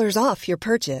 $50 off your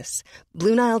purchase.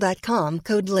 BlueNile.com,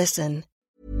 code LISTEN.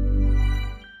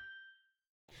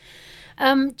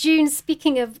 June,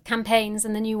 speaking of campaigns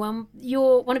and the new one,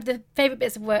 one of the favourite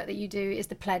bits of work that you do is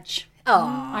the pledge.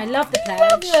 Oh, I love the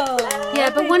pledge. Yeah,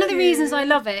 but one of the reasons I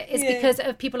love it is because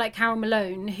of people like Carol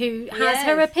Malone, who has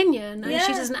her opinion, and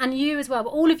she doesn't, and you as well. But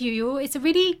all of you, it's a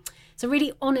really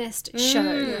honest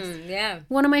show.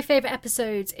 One of my favourite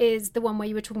episodes is the one where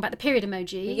you were talking about the period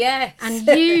emoji. Yes. And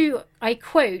you, I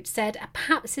quote, said,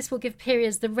 perhaps this will give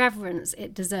periods the reverence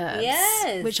it deserves.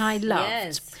 Yes. Which I loved.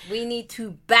 Yes. We need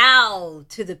to bow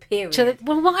to the period.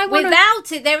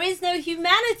 Without it, there is no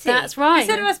humanity. That's right.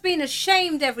 Instead of us being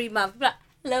ashamed every month, like,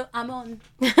 hello, I'm on.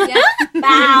 Yeah.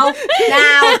 Bow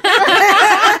now.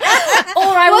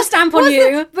 Or I will stamp on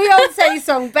you. Beyonce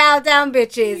song, bow down,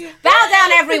 bitches. Bow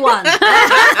down, everyone.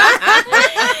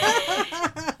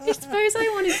 I suppose I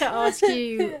wanted to ask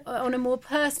you on a more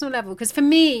personal level, because for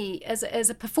me, as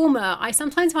a performer, I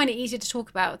sometimes find it easier to talk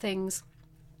about things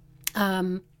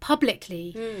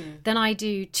publicly than I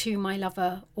do to my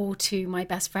lover or to my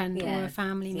best friend or a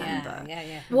family member.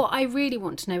 What I really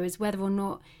want to know is whether or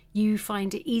not you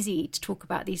find it easy to talk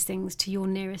about these things to your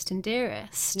nearest and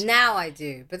dearest. Now I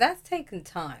do, but that's taken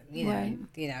time. Right.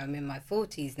 You know, I'm in my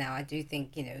 40s now. I do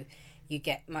think, you know, you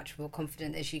get much more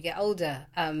confident as you get older.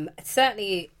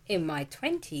 Certainly in my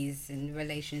 20s in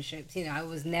relationships, you know, I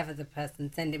was never the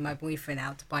person sending my boyfriend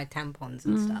out to buy tampons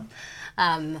and stuff.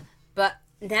 But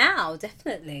now,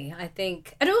 definitely, I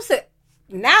think, and also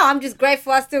now I'm just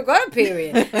grateful I still got a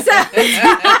period. So let me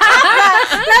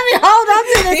hold on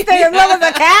to this thing as long as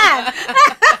I can.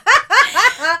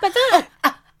 But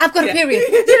I've got a period.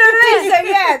 Do you know what I mean? So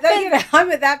yeah,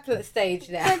 I'm at that stage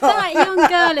now. But that young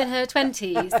girl in her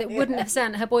 20s that wouldn't have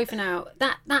sent her boyfriend out,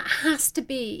 that has to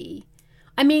be,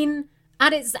 I mean,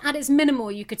 at its minimal,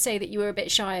 you could say that you were a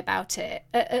bit shy about it.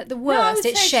 At the worst,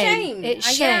 it's shame. It's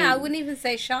shame. Yeah, I wouldn't even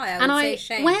say shy. I would say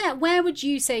shame. Where would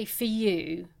you say for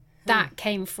you that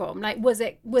came from? Like, was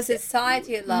it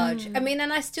society at large? I mean,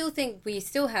 and I still think we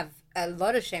still have a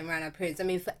lot of shame around our periods. I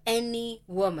mean, for any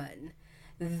woman,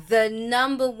 the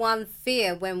number one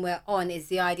fear when we're on is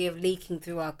the idea of leaking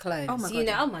through our clothes. Oh my God,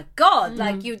 oh my God.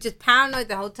 Like, you're just paranoid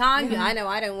the whole time. I know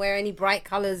I don't wear any bright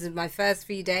colours in my first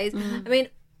few days. I mean,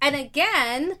 and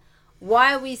again,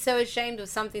 why are we so ashamed of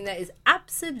something that is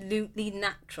absolutely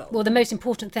natural? Well, the most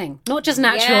important thing, not just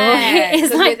natural,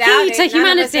 is like key to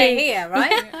humanity. Here,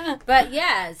 right? But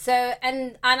yeah, so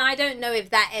and I don't know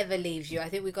if that ever leaves you. I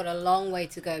think we've got a long way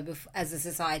to go as a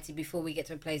society before we get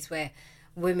to a place where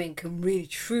women can really,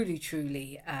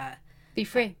 truly be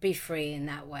free in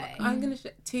that way. I'm going to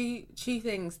share two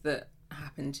things that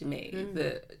happened to me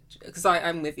because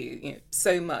I'm with you. You know,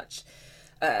 so much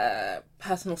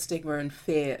personal stigma and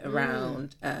fear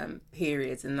around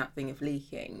periods and that thing of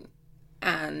leaking.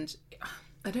 And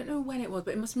I don't know when it was,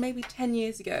 but it must maybe 10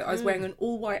 years ago. I was wearing an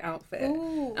all-white outfit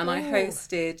I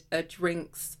hosted a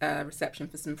drinks reception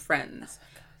for some friends.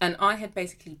 And I had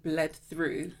basically bled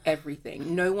through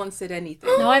everything. No one said anything.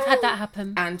 No, I've had that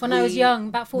happen. And when I was young,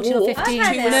 about 14 or 15. No,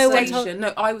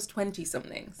 I was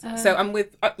 20-something. So I'm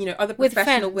with, other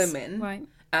professional women. Right.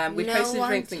 We posted a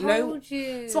drink thing.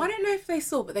 You. So I don't know if they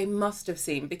saw, but they must have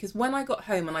seen, because when I got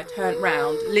home and I turned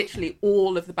round, literally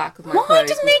all of the back of my clothes Why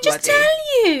didn't they was just bloody.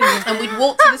 tell you? And we'd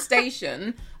walked to the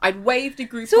station. I'd waved a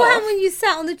group So off. when you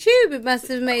sat on the tube, it must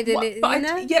have made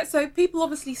it. Yeah, so people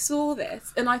obviously saw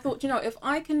this, and I thought, if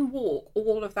I can walk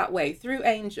all of that way through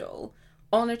Angel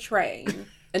on a train.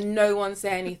 And no one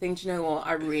say anything. Do you know what?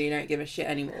 I really don't give a shit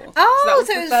anymore. Oh,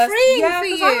 so it was freeing for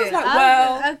you. I was like,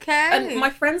 well, okay. And my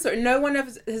friends are. No one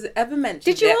has ever mentioned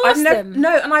it. Did you ask them?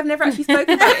 No, and I've never actually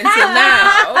spoken about it until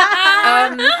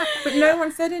now. But no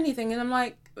one said anything, and I'm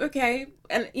like, okay.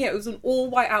 And it was an all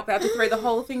white outfit. I had to throw the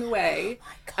whole thing away.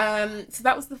 So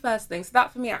that was the first thing. So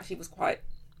that for me actually was quite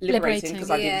liberating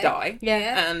because I didn't die.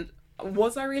 Yeah. And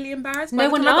was I really embarrassed? No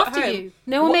one laughed at you.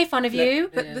 No one made fun of you.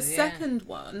 But the second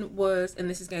one was, and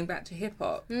this is going back to hip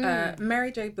hop,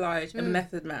 Mary J. Blige and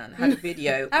Method Man had a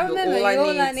video. I remember,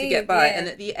 all I need to get by. And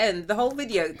at the end, the whole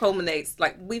video culminates,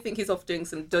 like, we think he's off doing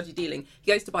some dodgy dealing.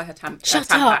 He goes to buy her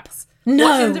Shut up. Tampax.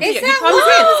 No. Is that he comes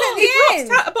what? in. He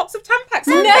drops a box of Tampax.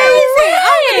 No.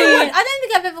 I don't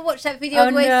think I've ever watched that video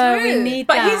all the way through. We need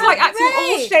But that. he's like acting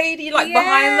all Right. shady, like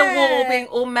behind the wall, Yeah. being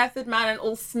all Method Man and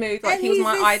all smooth, like And he was he's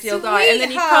my a ideal guy. And then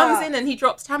he sweetheart. comes in and he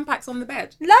drops Tampax on the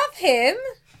bed. Love him.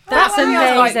 That's And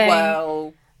I was like, amazing.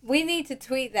 well, We need to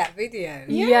tweet that video.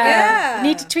 Yeah.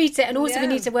 Need to tweet it, and also we Yeah.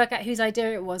 need to work out whose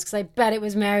idea it was, because I bet it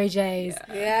was Mary J's.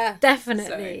 Yeah.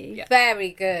 Definitely. So, yeah. Very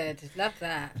good. Love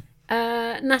that.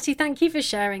 Natty, thank you for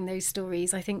sharing those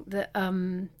stories. I think that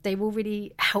they will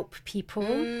really help people.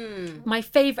 My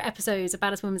favourite episodes of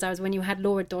Baddest Women's Hour was when you had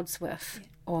Laura Dodsworth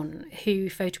on, who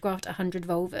photographed 100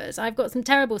 vulvas. I've got some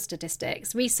terrible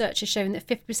statistics. Research has shown that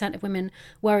 50% of women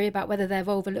worry about whether their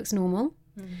vulva looks normal.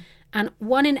 And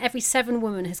 1 in every 7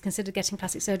 women has considered getting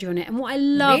plastic surgery on it. And what I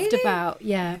loved about,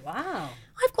 Wow.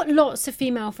 I've got lots of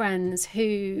female friends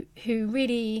who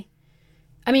really,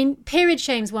 I mean, period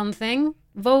shame's one thing.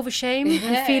 Vulva shame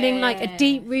and feeling like a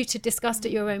deep-rooted disgust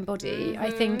at your own body,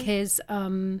 I think is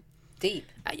Deep.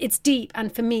 It's deep.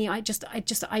 And for me, I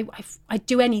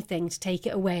do anything to take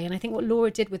it away. And I think what Laura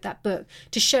did with that book,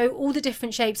 to show all the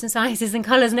different shapes and sizes and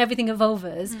colours and everything of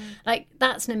vulvas, like,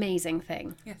 that's an amazing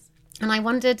thing. yes. And I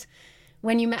wondered,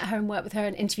 when you met her and worked with her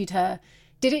and interviewed her,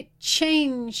 did it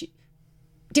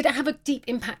have a deep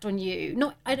impact on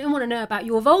you? I don't want to know about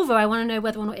your vulva. I want to know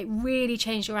whether or not it really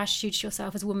changed your attitude to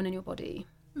yourself as a woman in your body.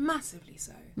 Massively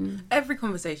so. Every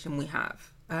conversation we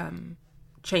have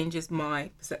changes my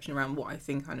perception around what I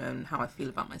think I know and how I feel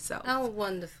about myself. Oh,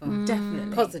 wonderful.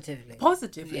 Definitely.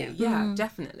 Positively. Yeah,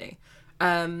 definitely.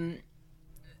 And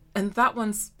that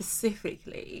one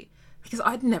specifically, because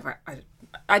I never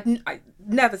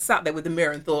sat there with a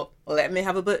mirror and thought, well, let me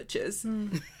have a butcher's.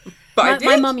 But I did.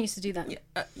 My mum used to do that.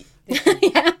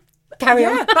 Yeah. Carry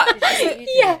on.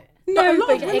 Yeah. No, a lot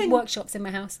but of women- workshops in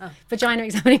my house. Vagina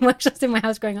examining workshops in my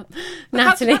house growing up.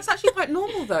 That's Natalie. actually quite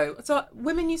normal, though. So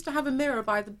women used to have a mirror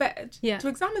by the bed to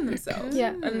examine themselves.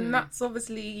 Yeah. And that's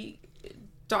obviously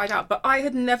died out. But I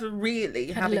had never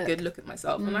really had a look. good look at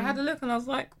myself. And I had a look and I was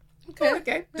like,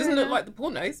 okay. Doesn't look like the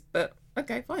pornos, but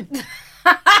okay, fine.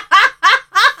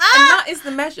 And that is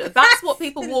the measure. That's what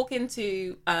people walk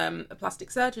into a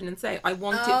plastic surgeon and say, I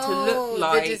want it to look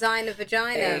like... the design of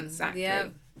vagina. Exactly. Yeah.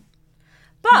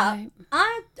 But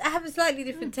I have a slightly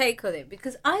different take on it,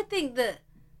 because I think that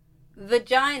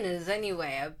vaginas,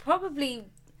 anyway, are probably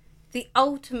the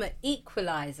ultimate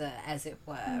equalizer, as it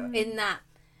were, in that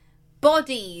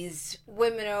bodies,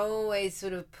 women are always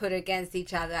sort of put against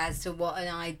each other as to what an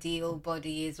ideal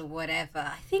body is or whatever.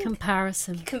 I think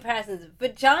Comparisons.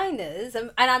 Vaginas,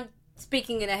 and I'm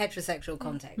speaking in a heterosexual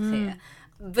context here,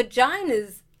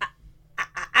 vaginas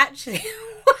actually,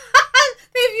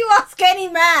 if you ask any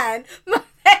man,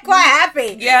 they're quite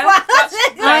happy. Yeah, Once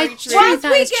that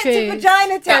we is get true. to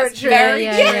vagina That's territory, very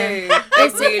Yeah. true.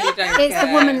 I really don't It's care.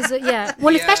 the woman's,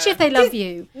 Well, especially if they love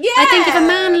you. yeah. I think if a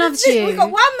man loves you... We've got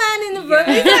one man in the room,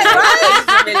 Yeah. isn't it,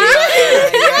 right?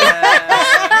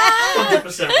 Really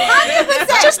 100%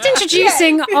 right. Just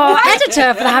introducing our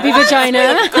editor for the Happy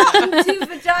Vagina. To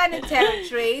vagina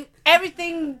territory,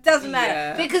 everything doesn't matter,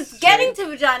 Yeah, because that's getting to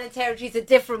vagina territory is a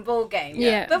different ball game.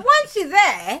 Yeah. But once you're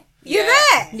there, you're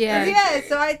there. Yeah.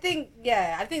 So I think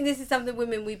this is something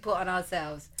women we put on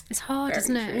ourselves. It's hard,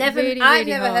 isn't it? Never, Really, I've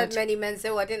really never hard. heard many men say,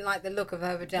 "Oh, I didn't like the look of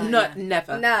her vagina." No,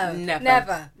 never. No,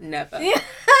 Never.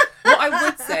 What I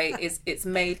would say is it's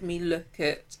made me look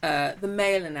at the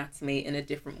male anatomy in a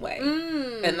different way.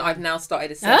 And I've now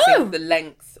started assessing the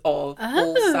length of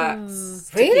ball sacks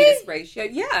to Really? penis ratio.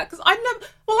 Yeah, because I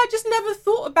just never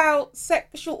thought about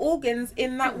sexual organs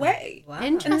in that way. Wow. And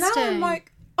now Interesting. I'm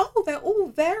like, oh, they're all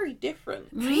very different.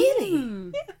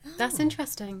 Really? That's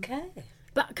interesting. Okay.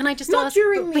 But can I just Not ask?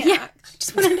 during the act. I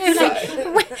just want to know,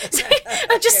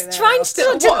 I'm just trying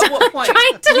to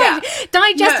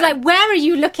digest. No. Like, where are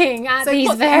you looking at these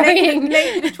what's varying?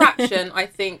 Naked Attraction, I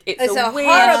think it's It's a weird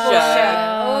horrible show.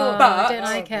 show. But I don't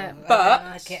like it. I But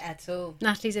don't like it at all.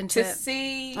 Natalie's into to it.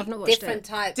 see I've not watched Different it.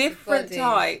 types. different of bodies.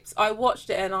 types, I watched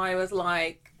it and I was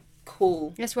like,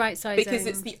 cool. It's right sizing. Because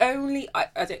it's the only, I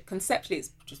don't, conceptually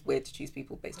it's just weird to choose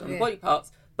people based on the body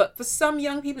parts, but for some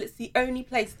young people it's the only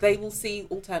place they will see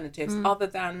alternatives other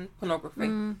than pornography.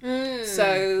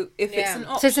 So if it's an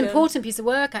option... So it's an important piece of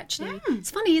work, actually.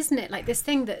 It's funny, isn't it? Like this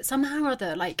thing that somehow or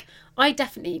other, like, I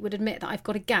definitely would admit that I've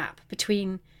got a gap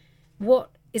between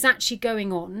what is actually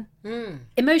going on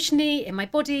emotionally in my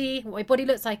body, what my body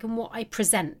looks like, and what I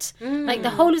present. Like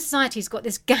the whole of society's got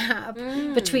this gap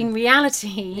between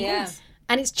reality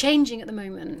and it's changing at the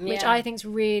moment, which I think is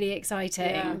really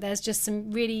exciting. There's just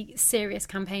some really serious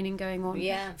campaigning going on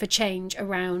for change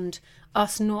around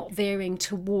us not veering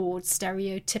towards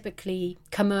stereotypically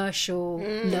commercial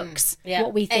looks.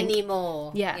 What we think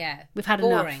anymore. we've had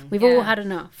Boring. enough. We've all had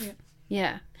enough.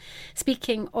 Yeah.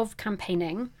 Speaking of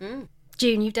campaigning,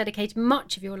 June, you've dedicated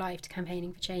much of your life to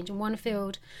campaigning for change, and one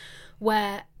field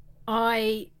where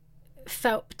I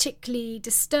felt particularly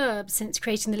disturbed since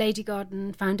creating the Lady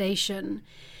Garden Foundation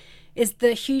is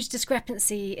the huge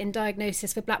discrepancy in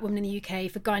diagnosis for black women in the UK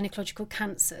for gynecological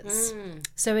cancers.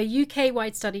 So a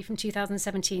UK-wide study from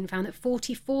 2017 found that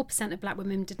 44% of black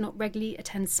women did not regularly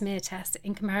attend smear tests,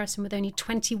 in comparison with only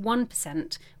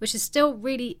 21%, which is still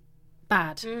really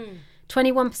bad.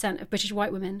 21% of British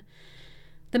white women.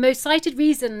 The most cited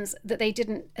reasons that they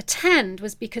didn't attend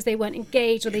was because they weren't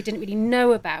engaged or they didn't really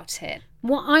know about it.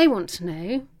 What I want to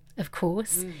know, of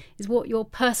course, is what your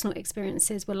personal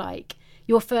experiences were like.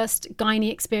 Your first gynae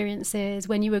experiences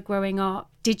when you were growing up.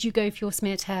 Did you go for your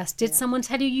smear test? Did someone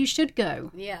tell you you should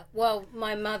go? Yeah, well,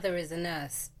 my mother is a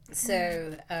nurse,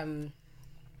 so and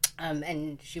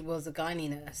she was a gynae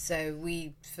nurse. So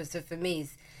for me,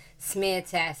 smear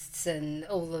tests and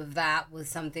all of that was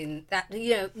something that,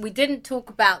 you know, we didn't talk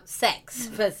about sex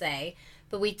per se,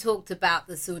 but we talked about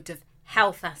the sort of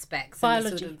health aspects, biology,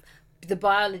 and the sort of the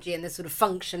biology and the sort of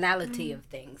functionality of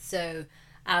things. So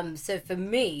so for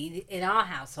me, in our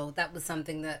household, that was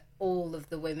something that all of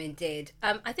the women did.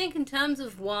 I think in terms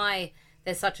of why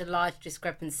there's such a large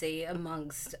discrepancy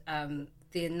amongst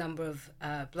the number of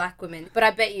black women, but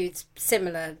I bet you it's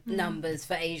similar numbers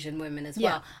for Asian women as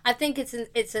well. I think it's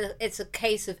a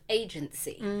case of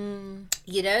agency.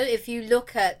 You know, if you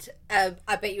look at,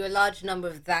 I bet you a large number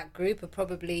of that group are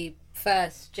probably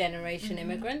first generation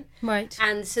immigrant, right?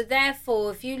 And so therefore,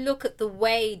 if you look at the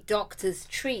way doctors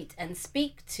treat and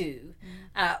speak to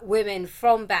women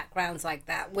from backgrounds like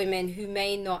that, women who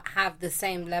may not have the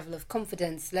same level of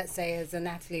confidence, let's say as a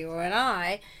Natalie or an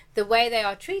I, the way they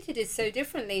are treated is so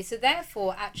differently. So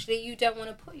therefore, actually, you don't want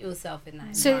to put yourself in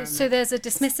that environment. So there's a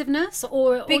dismissiveness,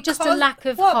 or just a lack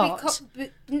of heart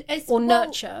or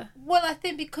nurture. Well, I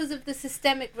think because of the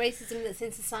systemic racism that's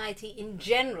in society in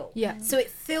general. Yeah. So it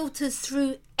filters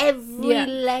through every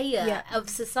layer of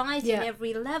society and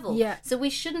every level. Yeah. So we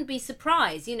shouldn't be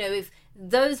surprised, you know, if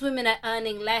those women are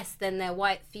earning less than their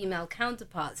white female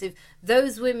counterparts, if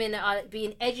those women are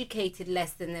being educated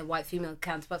less than their white female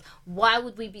counterparts, why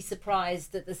would we be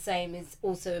surprised that the same is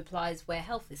also applies where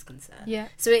health is concerned? Yeah.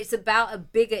 So it's about a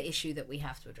bigger issue that we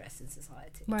have to address in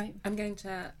society. Right. I'm going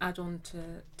to add on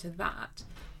to that.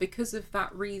 Because of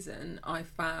that reason, I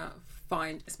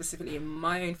find, specifically in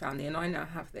my own family, and I now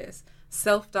have this,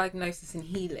 self-diagnosis and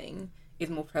healing is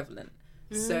more prevalent.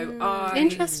 So I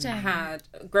had,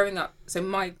 growing up, so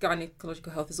my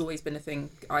gynecological health has always been a thing.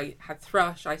 I had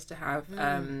thrush, I used to have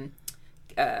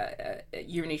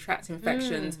urinary tract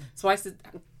infections. So I used to,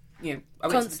 you know,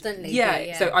 Constantly.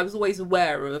 So I was always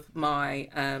aware of my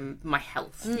my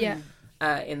health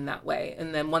in that way.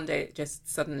 And then one day it just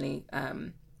suddenly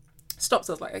stopped.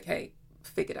 So I was like, okay,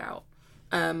 figured out.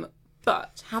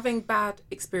 But having bad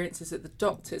experiences at the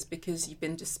doctors because you've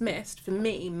been dismissed, for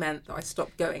me, meant that I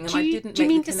stopped going, and I didn't. Do you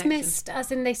make mean the connection. dismissed,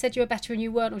 as in they said you were better and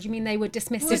you weren't, or do you mean they were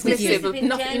dismissive with you? Of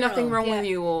nothing wrong with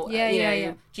you, or do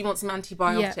you want some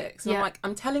antibiotics? And I'm like,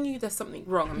 I'm telling you, there's something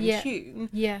wrong. I'm in tune,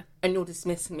 and you're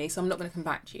dismissing me, so I'm not going to come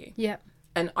back to you. Yeah.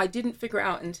 And I didn't figure it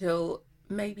out until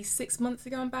maybe 6 months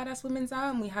ago on Badass Women's Hour,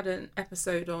 and we had an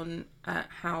episode on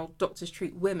how doctors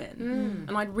treat women,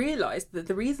 and I'd realised that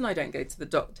the reason I don't go to the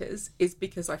doctors is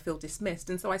because I feel dismissed,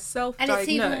 and so I self-diagnose. And it's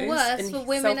even worse for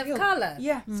women of colour.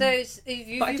 Yeah. So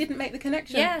but I didn't make the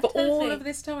connection for totally. all of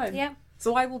this time. Yeah.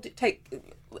 So I will take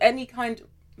any kind,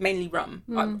 mainly rum.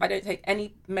 I don't take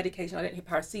any medication. I don't take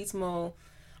paracetamol.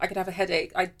 I could have a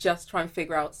headache. I just try and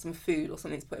figure out some food or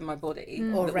something to put in my body.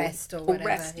 Or rest or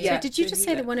whatever. Yeah. So did you just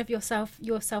say that one of your self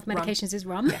medications is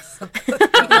rum? Yes. You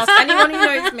can ask anyone who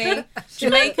knows me.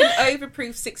 Jamaican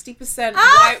overproof 60%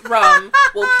 white rum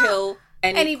will kill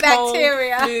any cold,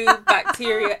 bacteria, flu,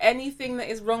 bacteria, anything that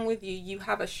is wrong with you. You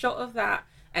have a shot of that,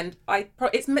 and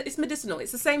it's medicinal.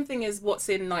 It's the same thing as what's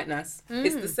in Night Nurse.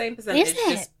 It's the same percentage, Is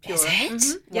it? just pure. Is it?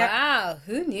 Mm-hmm. Yeah. Wow,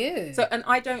 who knew? So, and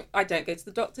I don't go to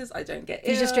the doctors. I don't get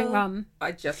ill. You just drink rum.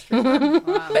 I just drink rum.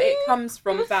 Wow. But it comes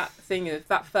from that thing of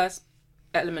that first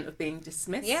element of being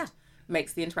dismissed. Yeah.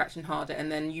 Makes the interaction harder,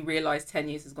 and then you realise 10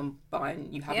 years has gone by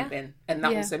and you haven't been, and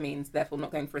that also means therefore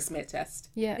not going for a smear test.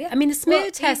 Yeah. I mean, the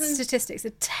smear test statistics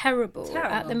are terrible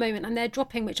at the moment, and they're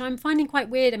dropping, which I'm finding quite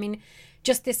weird. I mean,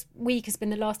 just this week has been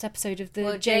the last episode of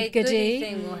the Jade Goody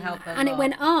thing will help and it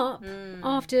went up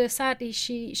after, sadly,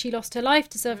 she lost her life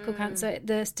to cervical cancer.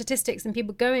 The statistics and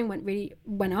people going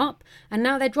went up, and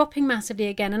now they're dropping massively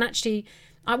again. And actually,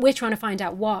 we're trying to find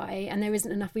out why, and there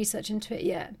isn't enough research into it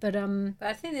yet. But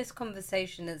I think this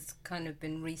conversation has kind of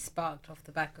been re-sparked off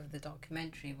the back of the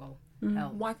documentary. Will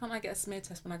help. Why can't I get a smear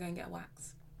test when I go and get a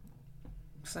wax?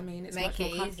 Because I mean, it's Make much more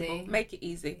it comfortable. easy. Make it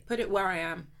easy. Put it where I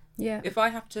am. yeah, If I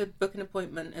have to book an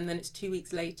appointment and then it's 2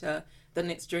 weeks later, then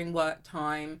it's during work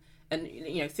time. And,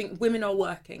 think women are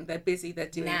working. They're busy. They're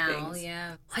doing things.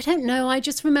 Yeah. I don't know. I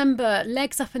just remember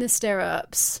legs up in the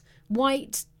stirrups,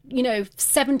 white,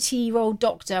 70-year-old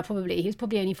doctor, probably. He was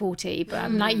probably only 40, but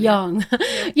I'm like young,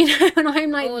 and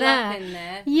I'm like All there. up in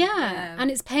there. Yeah, and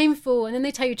it's painful. And then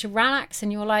they tell you to relax,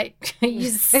 and you're like, are you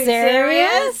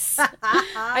serious?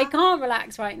 I can't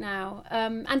relax right now.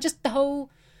 And just the whole...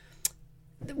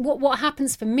 What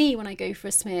happens for me when I go for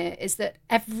a smear is that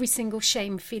every single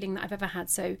shame feeling that I've ever had,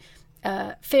 so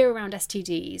fear around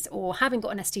STDs, or having got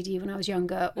an STD when I was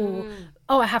younger, or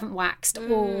I haven't waxed,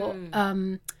 or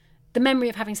the memory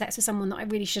of having sex with someone that I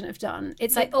really shouldn't have done.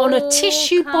 It's like on a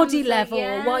tissue body level,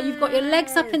 while you've got your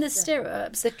legs up in the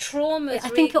stirrups. The trauma. I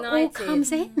think it all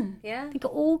comes in. Yeah. I think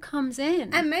it all comes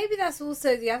in. And maybe that's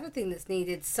also the other thing that's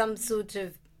needed, some sort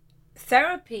of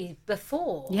therapy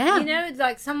before. Yeah.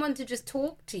 Like someone to just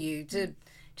talk to you, to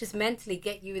just mentally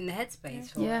get you in the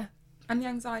headspace for it. And the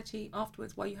anxiety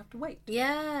afterwards while you have to wait.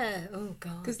 Yeah. Oh,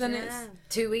 God. Because then it's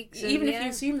 2 weeks. Even if you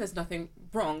assume there's nothing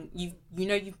wrong,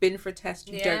 you've been for a test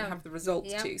you don't have the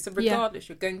results to. So regardless,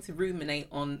 you're going to ruminate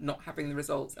on not having the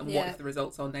results and what if the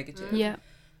results are negative. Yeah.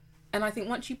 And I think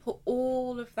once you put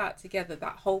all of that together,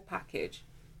 that whole package,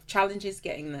 challenges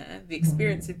getting there, the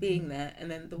experience of being there,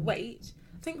 and then the wait,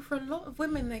 I think for a lot of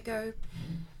women they go,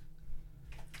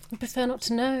 I prefer not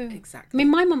to know. Exactly. I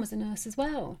mean, my mum was a nurse as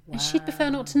well, and she'd prefer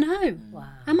not to know. Wow.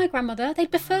 And my grandmother,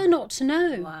 they'd prefer not to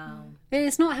know. Wow.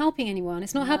 It's not helping anyone.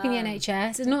 It's not helping the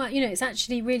NHS. It's not, it's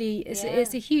actually really, it's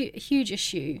a huge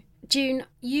issue. June,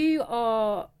 you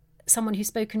are someone who's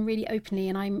spoken really openly,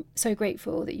 and I'm so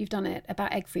grateful that you've done it,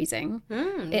 about egg freezing.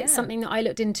 It's something that I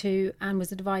looked into and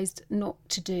was advised not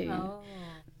to do.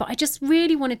 But I just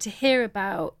really wanted to hear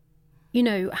about,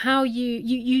 how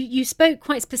you spoke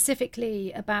quite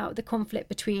specifically about the conflict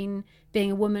between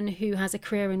being a woman who has a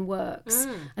career and works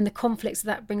and the conflicts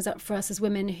that brings up for us as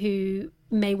women who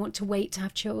may want to wait to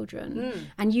have children.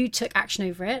 And you took action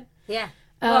over it. Yeah.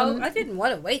 Well, I didn't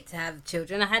want to wait to have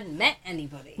children. I hadn't met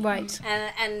anybody. Right.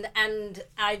 And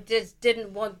I just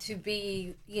didn't want to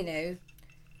be,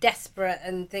 desperate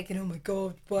and thinking, oh my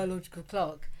God, biological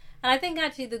clock. And I think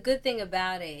actually the good thing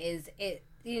about it is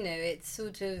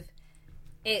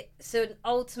it's an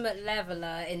ultimate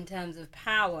leveler in terms of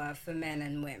power for men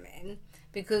and women,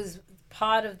 because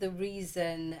part of the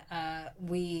reason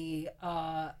we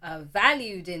are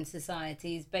valued in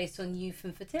society is based on youth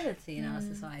and fertility in our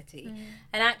society.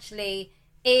 And actually,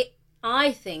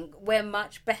 I think we're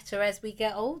much better as we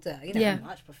get older. I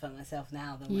much prefer myself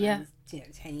now than when I was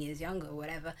 10 years younger or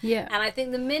whatever. Yeah. And I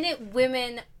think the minute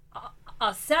women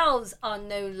ourselves are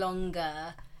no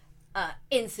longer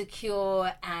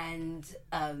insecure and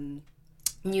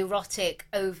neurotic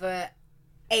over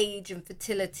age and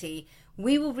fertility,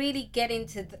 we will really get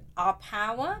into our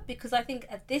power, because I think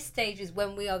at this stage is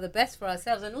when we are the best for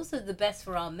ourselves and also the best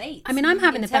for our mates. I mean, I'm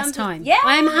having the best time. Yeah,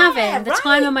 I'm having the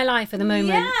time of my life at the moment.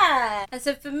 Yeah. And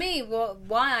so for me,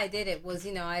 why I did it was,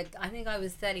 I think I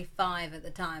was 35 at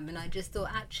the time, and I just thought,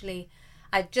 actually,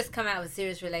 I'd just come out of a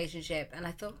serious relationship, and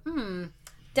I thought,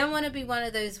 don't want to be one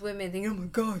of those women thinking, oh my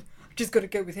God, I just got to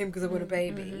go with him because I want a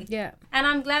baby. Yeah. And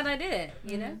I'm glad I did it,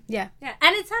 Yeah. Yeah.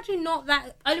 And it's actually not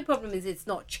that, only problem is it's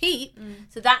not cheap,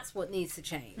 so that's what needs to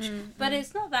change. But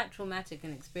it's not that traumatic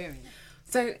an experience.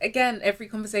 So again, every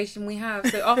conversation we have,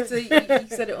 so after you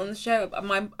said it on the show,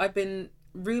 I've been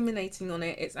ruminating on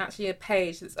it. It's actually a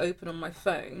page that's open on my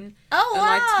phone. Oh, and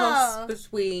wow. I toss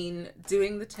between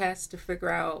doing the test to figure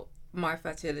out my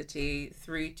fertility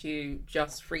through to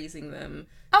just freezing them.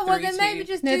 Oh, well, then maybe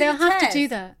just No, do they'll the have test. to do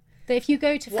that. If you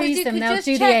go to freeze them, they'll just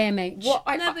do the check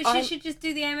AMH. She should just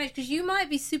do the AMH because you might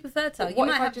be super fertile. You What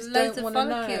might if I have just loads don't of wanna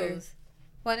know? follicles.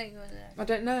 Why don't you want to know? I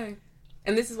don't know.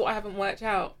 And this is what I haven't worked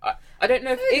out. I don't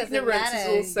know if It doesn't ignorance is matter.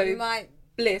 also You might...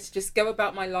 bliss. Just go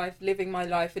about my life, living my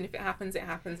life, and if it happens, it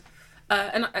happens.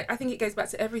 And I think it goes back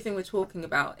to everything we're talking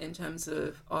about in terms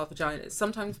of our vaginas.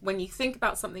 Sometimes when you think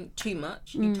about something too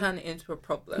much, you turn it into a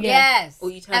problem. Yes. Or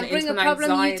you turn it bring into a an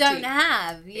problem anxiety. you don't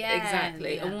have. Yeah.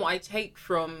 Exactly. Yeah. And what I take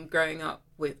from growing up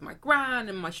with my gran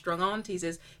and my strong aunties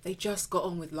is they just got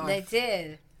on with life. They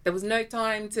did. There was no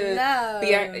time to have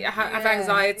Yeah.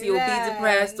 anxiety or be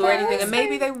depressed or anything. And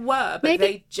maybe they were, but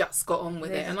they just got on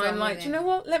with They it. And just I'm got like, on do you with know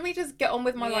what? Let me just get on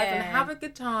with my life and Yeah. have a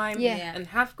good time Yeah. and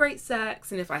have great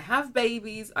sex. And if I have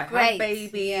babies, I have Great.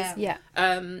 babies. Yeah.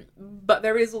 But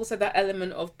there is also that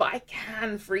element of, but I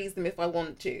can freeze them if I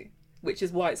want to, which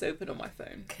is why it's open on my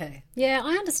phone. Okay. Yeah,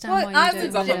 I understand Well, why I you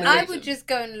would, don't. do it. I would just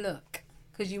go and look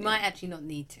because you might actually not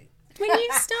need to. When you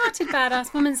started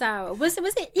Badass Women's Hour, was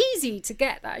it easy to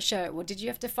get that show, or did you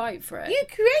have to fight for it? You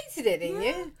created it, didn't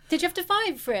you? Did you have to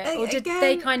fight for it, or did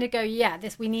they kind of go, yeah,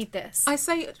 we need this? I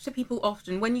say to people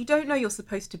often, when you don't know you're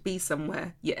supposed to be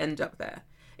somewhere, you end up there.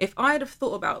 If I'd have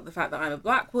thought about the fact that I'm a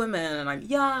black woman and I'm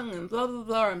young and blah, blah,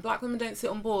 blah, and black women don't sit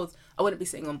on boards, I wouldn't be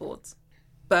sitting on boards.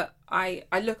 But I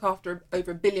look after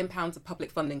over £1 billion of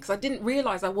public funding because I didn't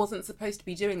realise I wasn't supposed to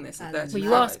be doing this at 35. Well,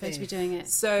 you are supposed to be doing it.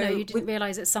 So no, you didn't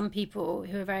realise that some people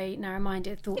who are very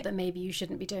narrow-minded thought that maybe you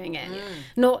shouldn't be doing it.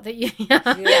 Not that you...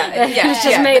 Let's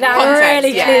just make that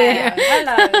really clear.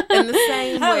 Hello. In the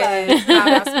same way,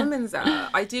 Badass Women's Hour,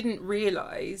 I didn't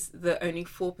realise that only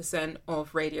 4%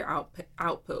 of radio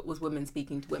output was women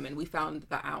speaking to women. We found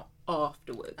that out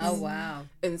afterwards. Oh, wow.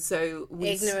 And so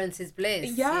Ignorance is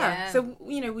bliss. Yeah. So,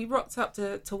 we rocked up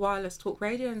to Wireless Talk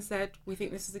Radio and said, we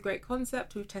think this is a great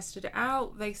concept. We've tested it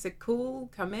out. They said, cool,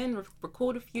 come in,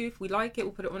 record a few. If we like it,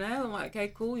 we'll put it on air. I'm like,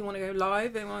 okay, cool. You want to go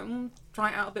live? They're like, try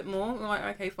it out a bit more. I'm like,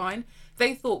 okay, fine.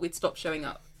 They thought we'd stop showing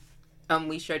up. And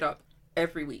we showed up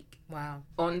every week. Wow.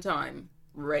 On time,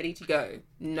 ready to go.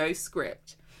 No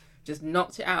script. Just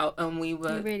knocked it out, and we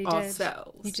were really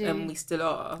ourselves. And we still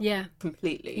are. Yeah.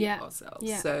 Completely ourselves.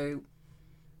 Yeah. So...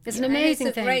 It's an amazing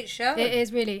it's a thing. great show. It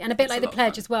is really, and a bit like a The lot of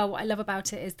Pledge fun. as well. What I love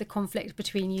about it is the conflict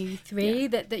between you three.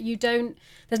 That you don't.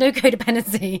 There's no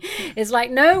codependency. It's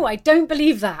like, no, I don't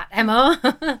believe that, Emma.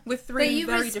 With But three you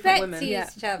very different respect women.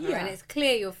 each other, Yeah. and it's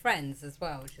clear you're friends as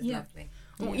well, which is lovely.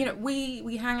 Well,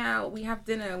 we hang out, we have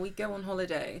dinner, we go on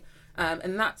holiday,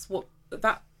 and that's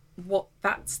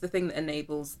that's the thing that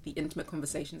enables the intimate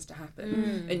conversations to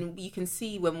happen. And you can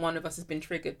see when one of us has been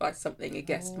triggered by something a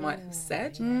guest might have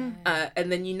said,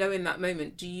 and then in that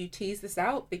moment, do you tease this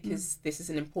out because this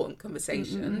is an important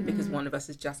conversation because one of us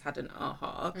has just had an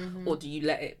aha, or do you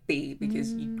let it be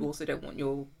because you also don't want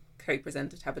your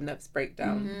co-presenter to have a nervous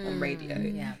breakdown on radio?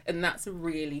 And that's a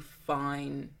really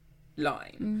fine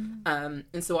line.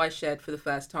 And so I shared for the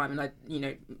first time, and I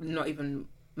not even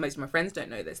most of my friends don't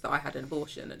know this, that I had an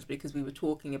abortion. It's because we were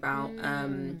talking about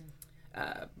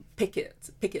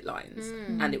picket lines,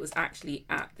 and it was actually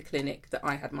at the clinic that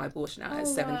I had my abortion at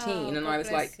 17. And God I was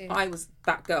bless like, you. I was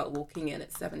that girl walking in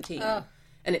at 17.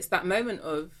 And it's that moment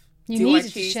of, You do I needed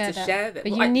to choose share to that, share that?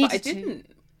 but Well, you I needed to. didn't,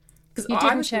 because You I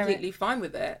didn't was share it. completely fine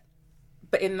with it.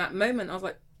 But in that moment, I was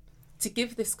like, to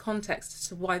give this context as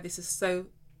to why this is so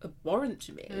abhorrent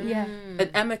to me. Yeah.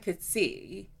 And Emma could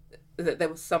see that there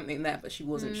was something there, but she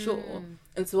wasn't sure.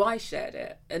 And so I shared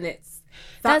it, and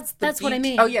that's what I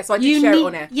mean. Oh yes, I did share it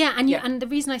on air. Yeah, and the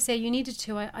reason I say you needed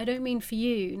to, I don't mean for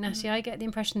you, Natty. I get the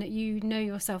impression that you know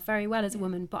yourself very well as a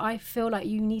woman, but I feel like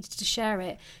you needed to share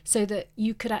it so that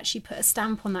you could actually put a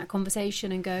stamp on that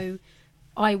conversation and go,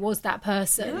 I was that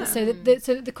person. So that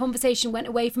the conversation went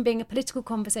away from being a political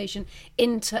conversation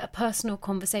into a personal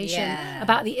conversation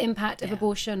about the impact of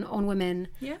abortion on women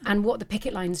and what the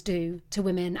picket lines do to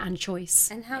women and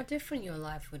choice. And how different your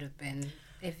life would have been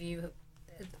if you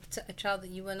a child that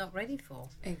you were not ready for.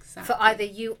 Exactly. For either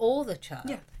you or the child.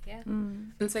 Yeah.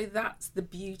 And so that's the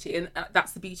beauty, and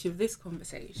that's the beauty of this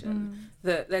conversation,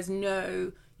 that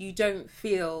you don't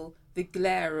feel the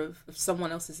glare of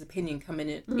someone else's opinion coming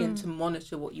in to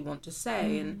monitor what you want to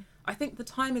say. And I think the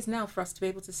time is now for us to be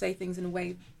able to say things in a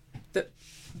way that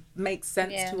makes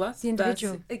sense to us. The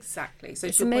individual. Exactly. So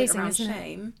It's to your point amazing, around isn't it?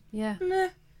 shame, Yeah. meh.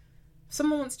 If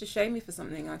someone wants to shame me for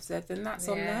something I've said, then that's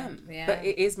on them. Yeah. But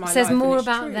it is my It says life, and more it's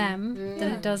about true. them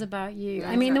than it does about you.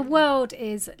 I mean, the world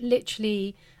is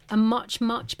literally a much,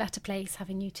 much better place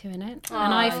having you two in it.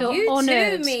 And I feel you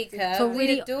honoured. too, Mika.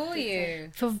 We adore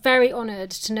you. Feel very honoured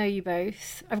to know you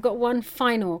both. I've got one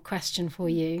final question for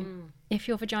you. If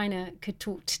your vagina could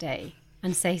talk today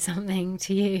and say something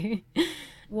to you,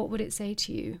 what would it say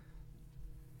to you?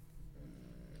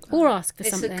 Or ask for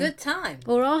something. It's a good time.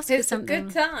 Or ask for something.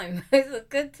 It's a good time. It's a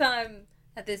good time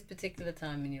at this particular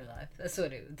time in your life. That's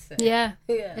what it would say. Yeah.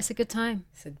 It's a good time.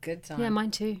 It's a good time. Yeah,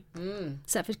 mine too.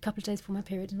 Except for a couple of days before my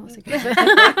period, not so good.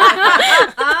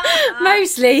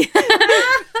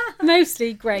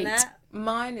 Mostly great.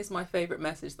 Mine is my favourite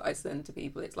message that I send to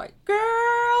people. It's like,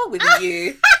 girl, with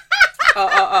you. L.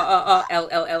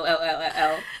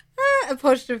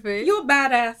 Apostrophe. You're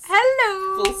badass.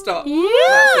 Hello. Full stop. Yeah.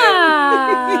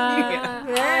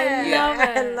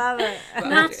 I love it.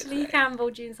 Natalie Campbell,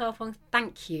 June Sarpong,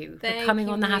 thank you for coming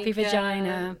on The Happy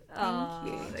Vagina.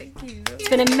 Thank you. It's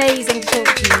been amazing to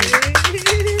talk to you.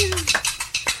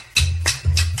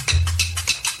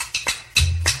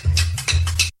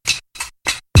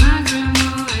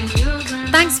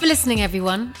 Thanks for listening,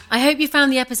 everyone. I hope you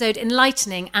found the episode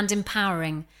enlightening and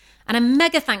empowering. And a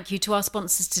mega thank you to our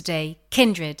sponsors today,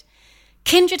 Kindred.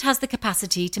 Kindred has the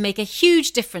capacity to make a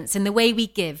huge difference in the way we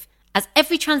give, as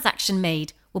every transaction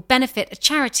made will benefit a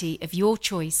charity of your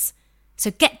choice. So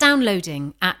get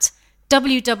downloading at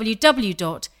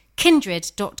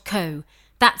www.kindred.co.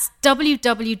 That's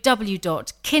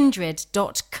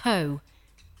www.kindred.co.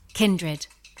 Kindred.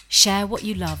 Share what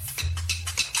you love.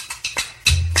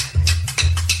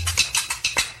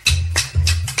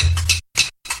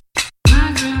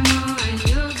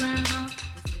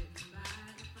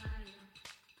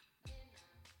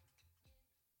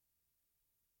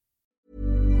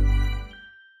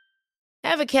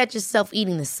 Ever catch yourself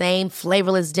eating the same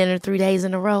flavorless dinner 3 days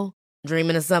in a row?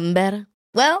 Dreaming of something better?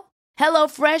 Well,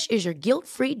 HelloFresh is your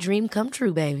guilt-free dream come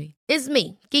true, baby. It's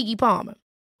me, Keke Palmer.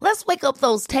 Let's wake up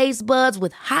those taste buds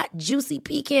with hot, juicy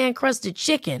pecan-crusted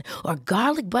chicken or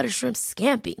garlic butter shrimp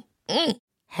scampi.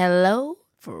 Hello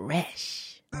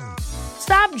Fresh.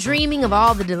 Stop dreaming of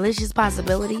all the delicious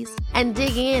possibilities and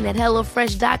dig in at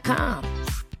HelloFresh.com.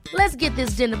 Let's get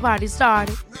this dinner party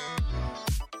started.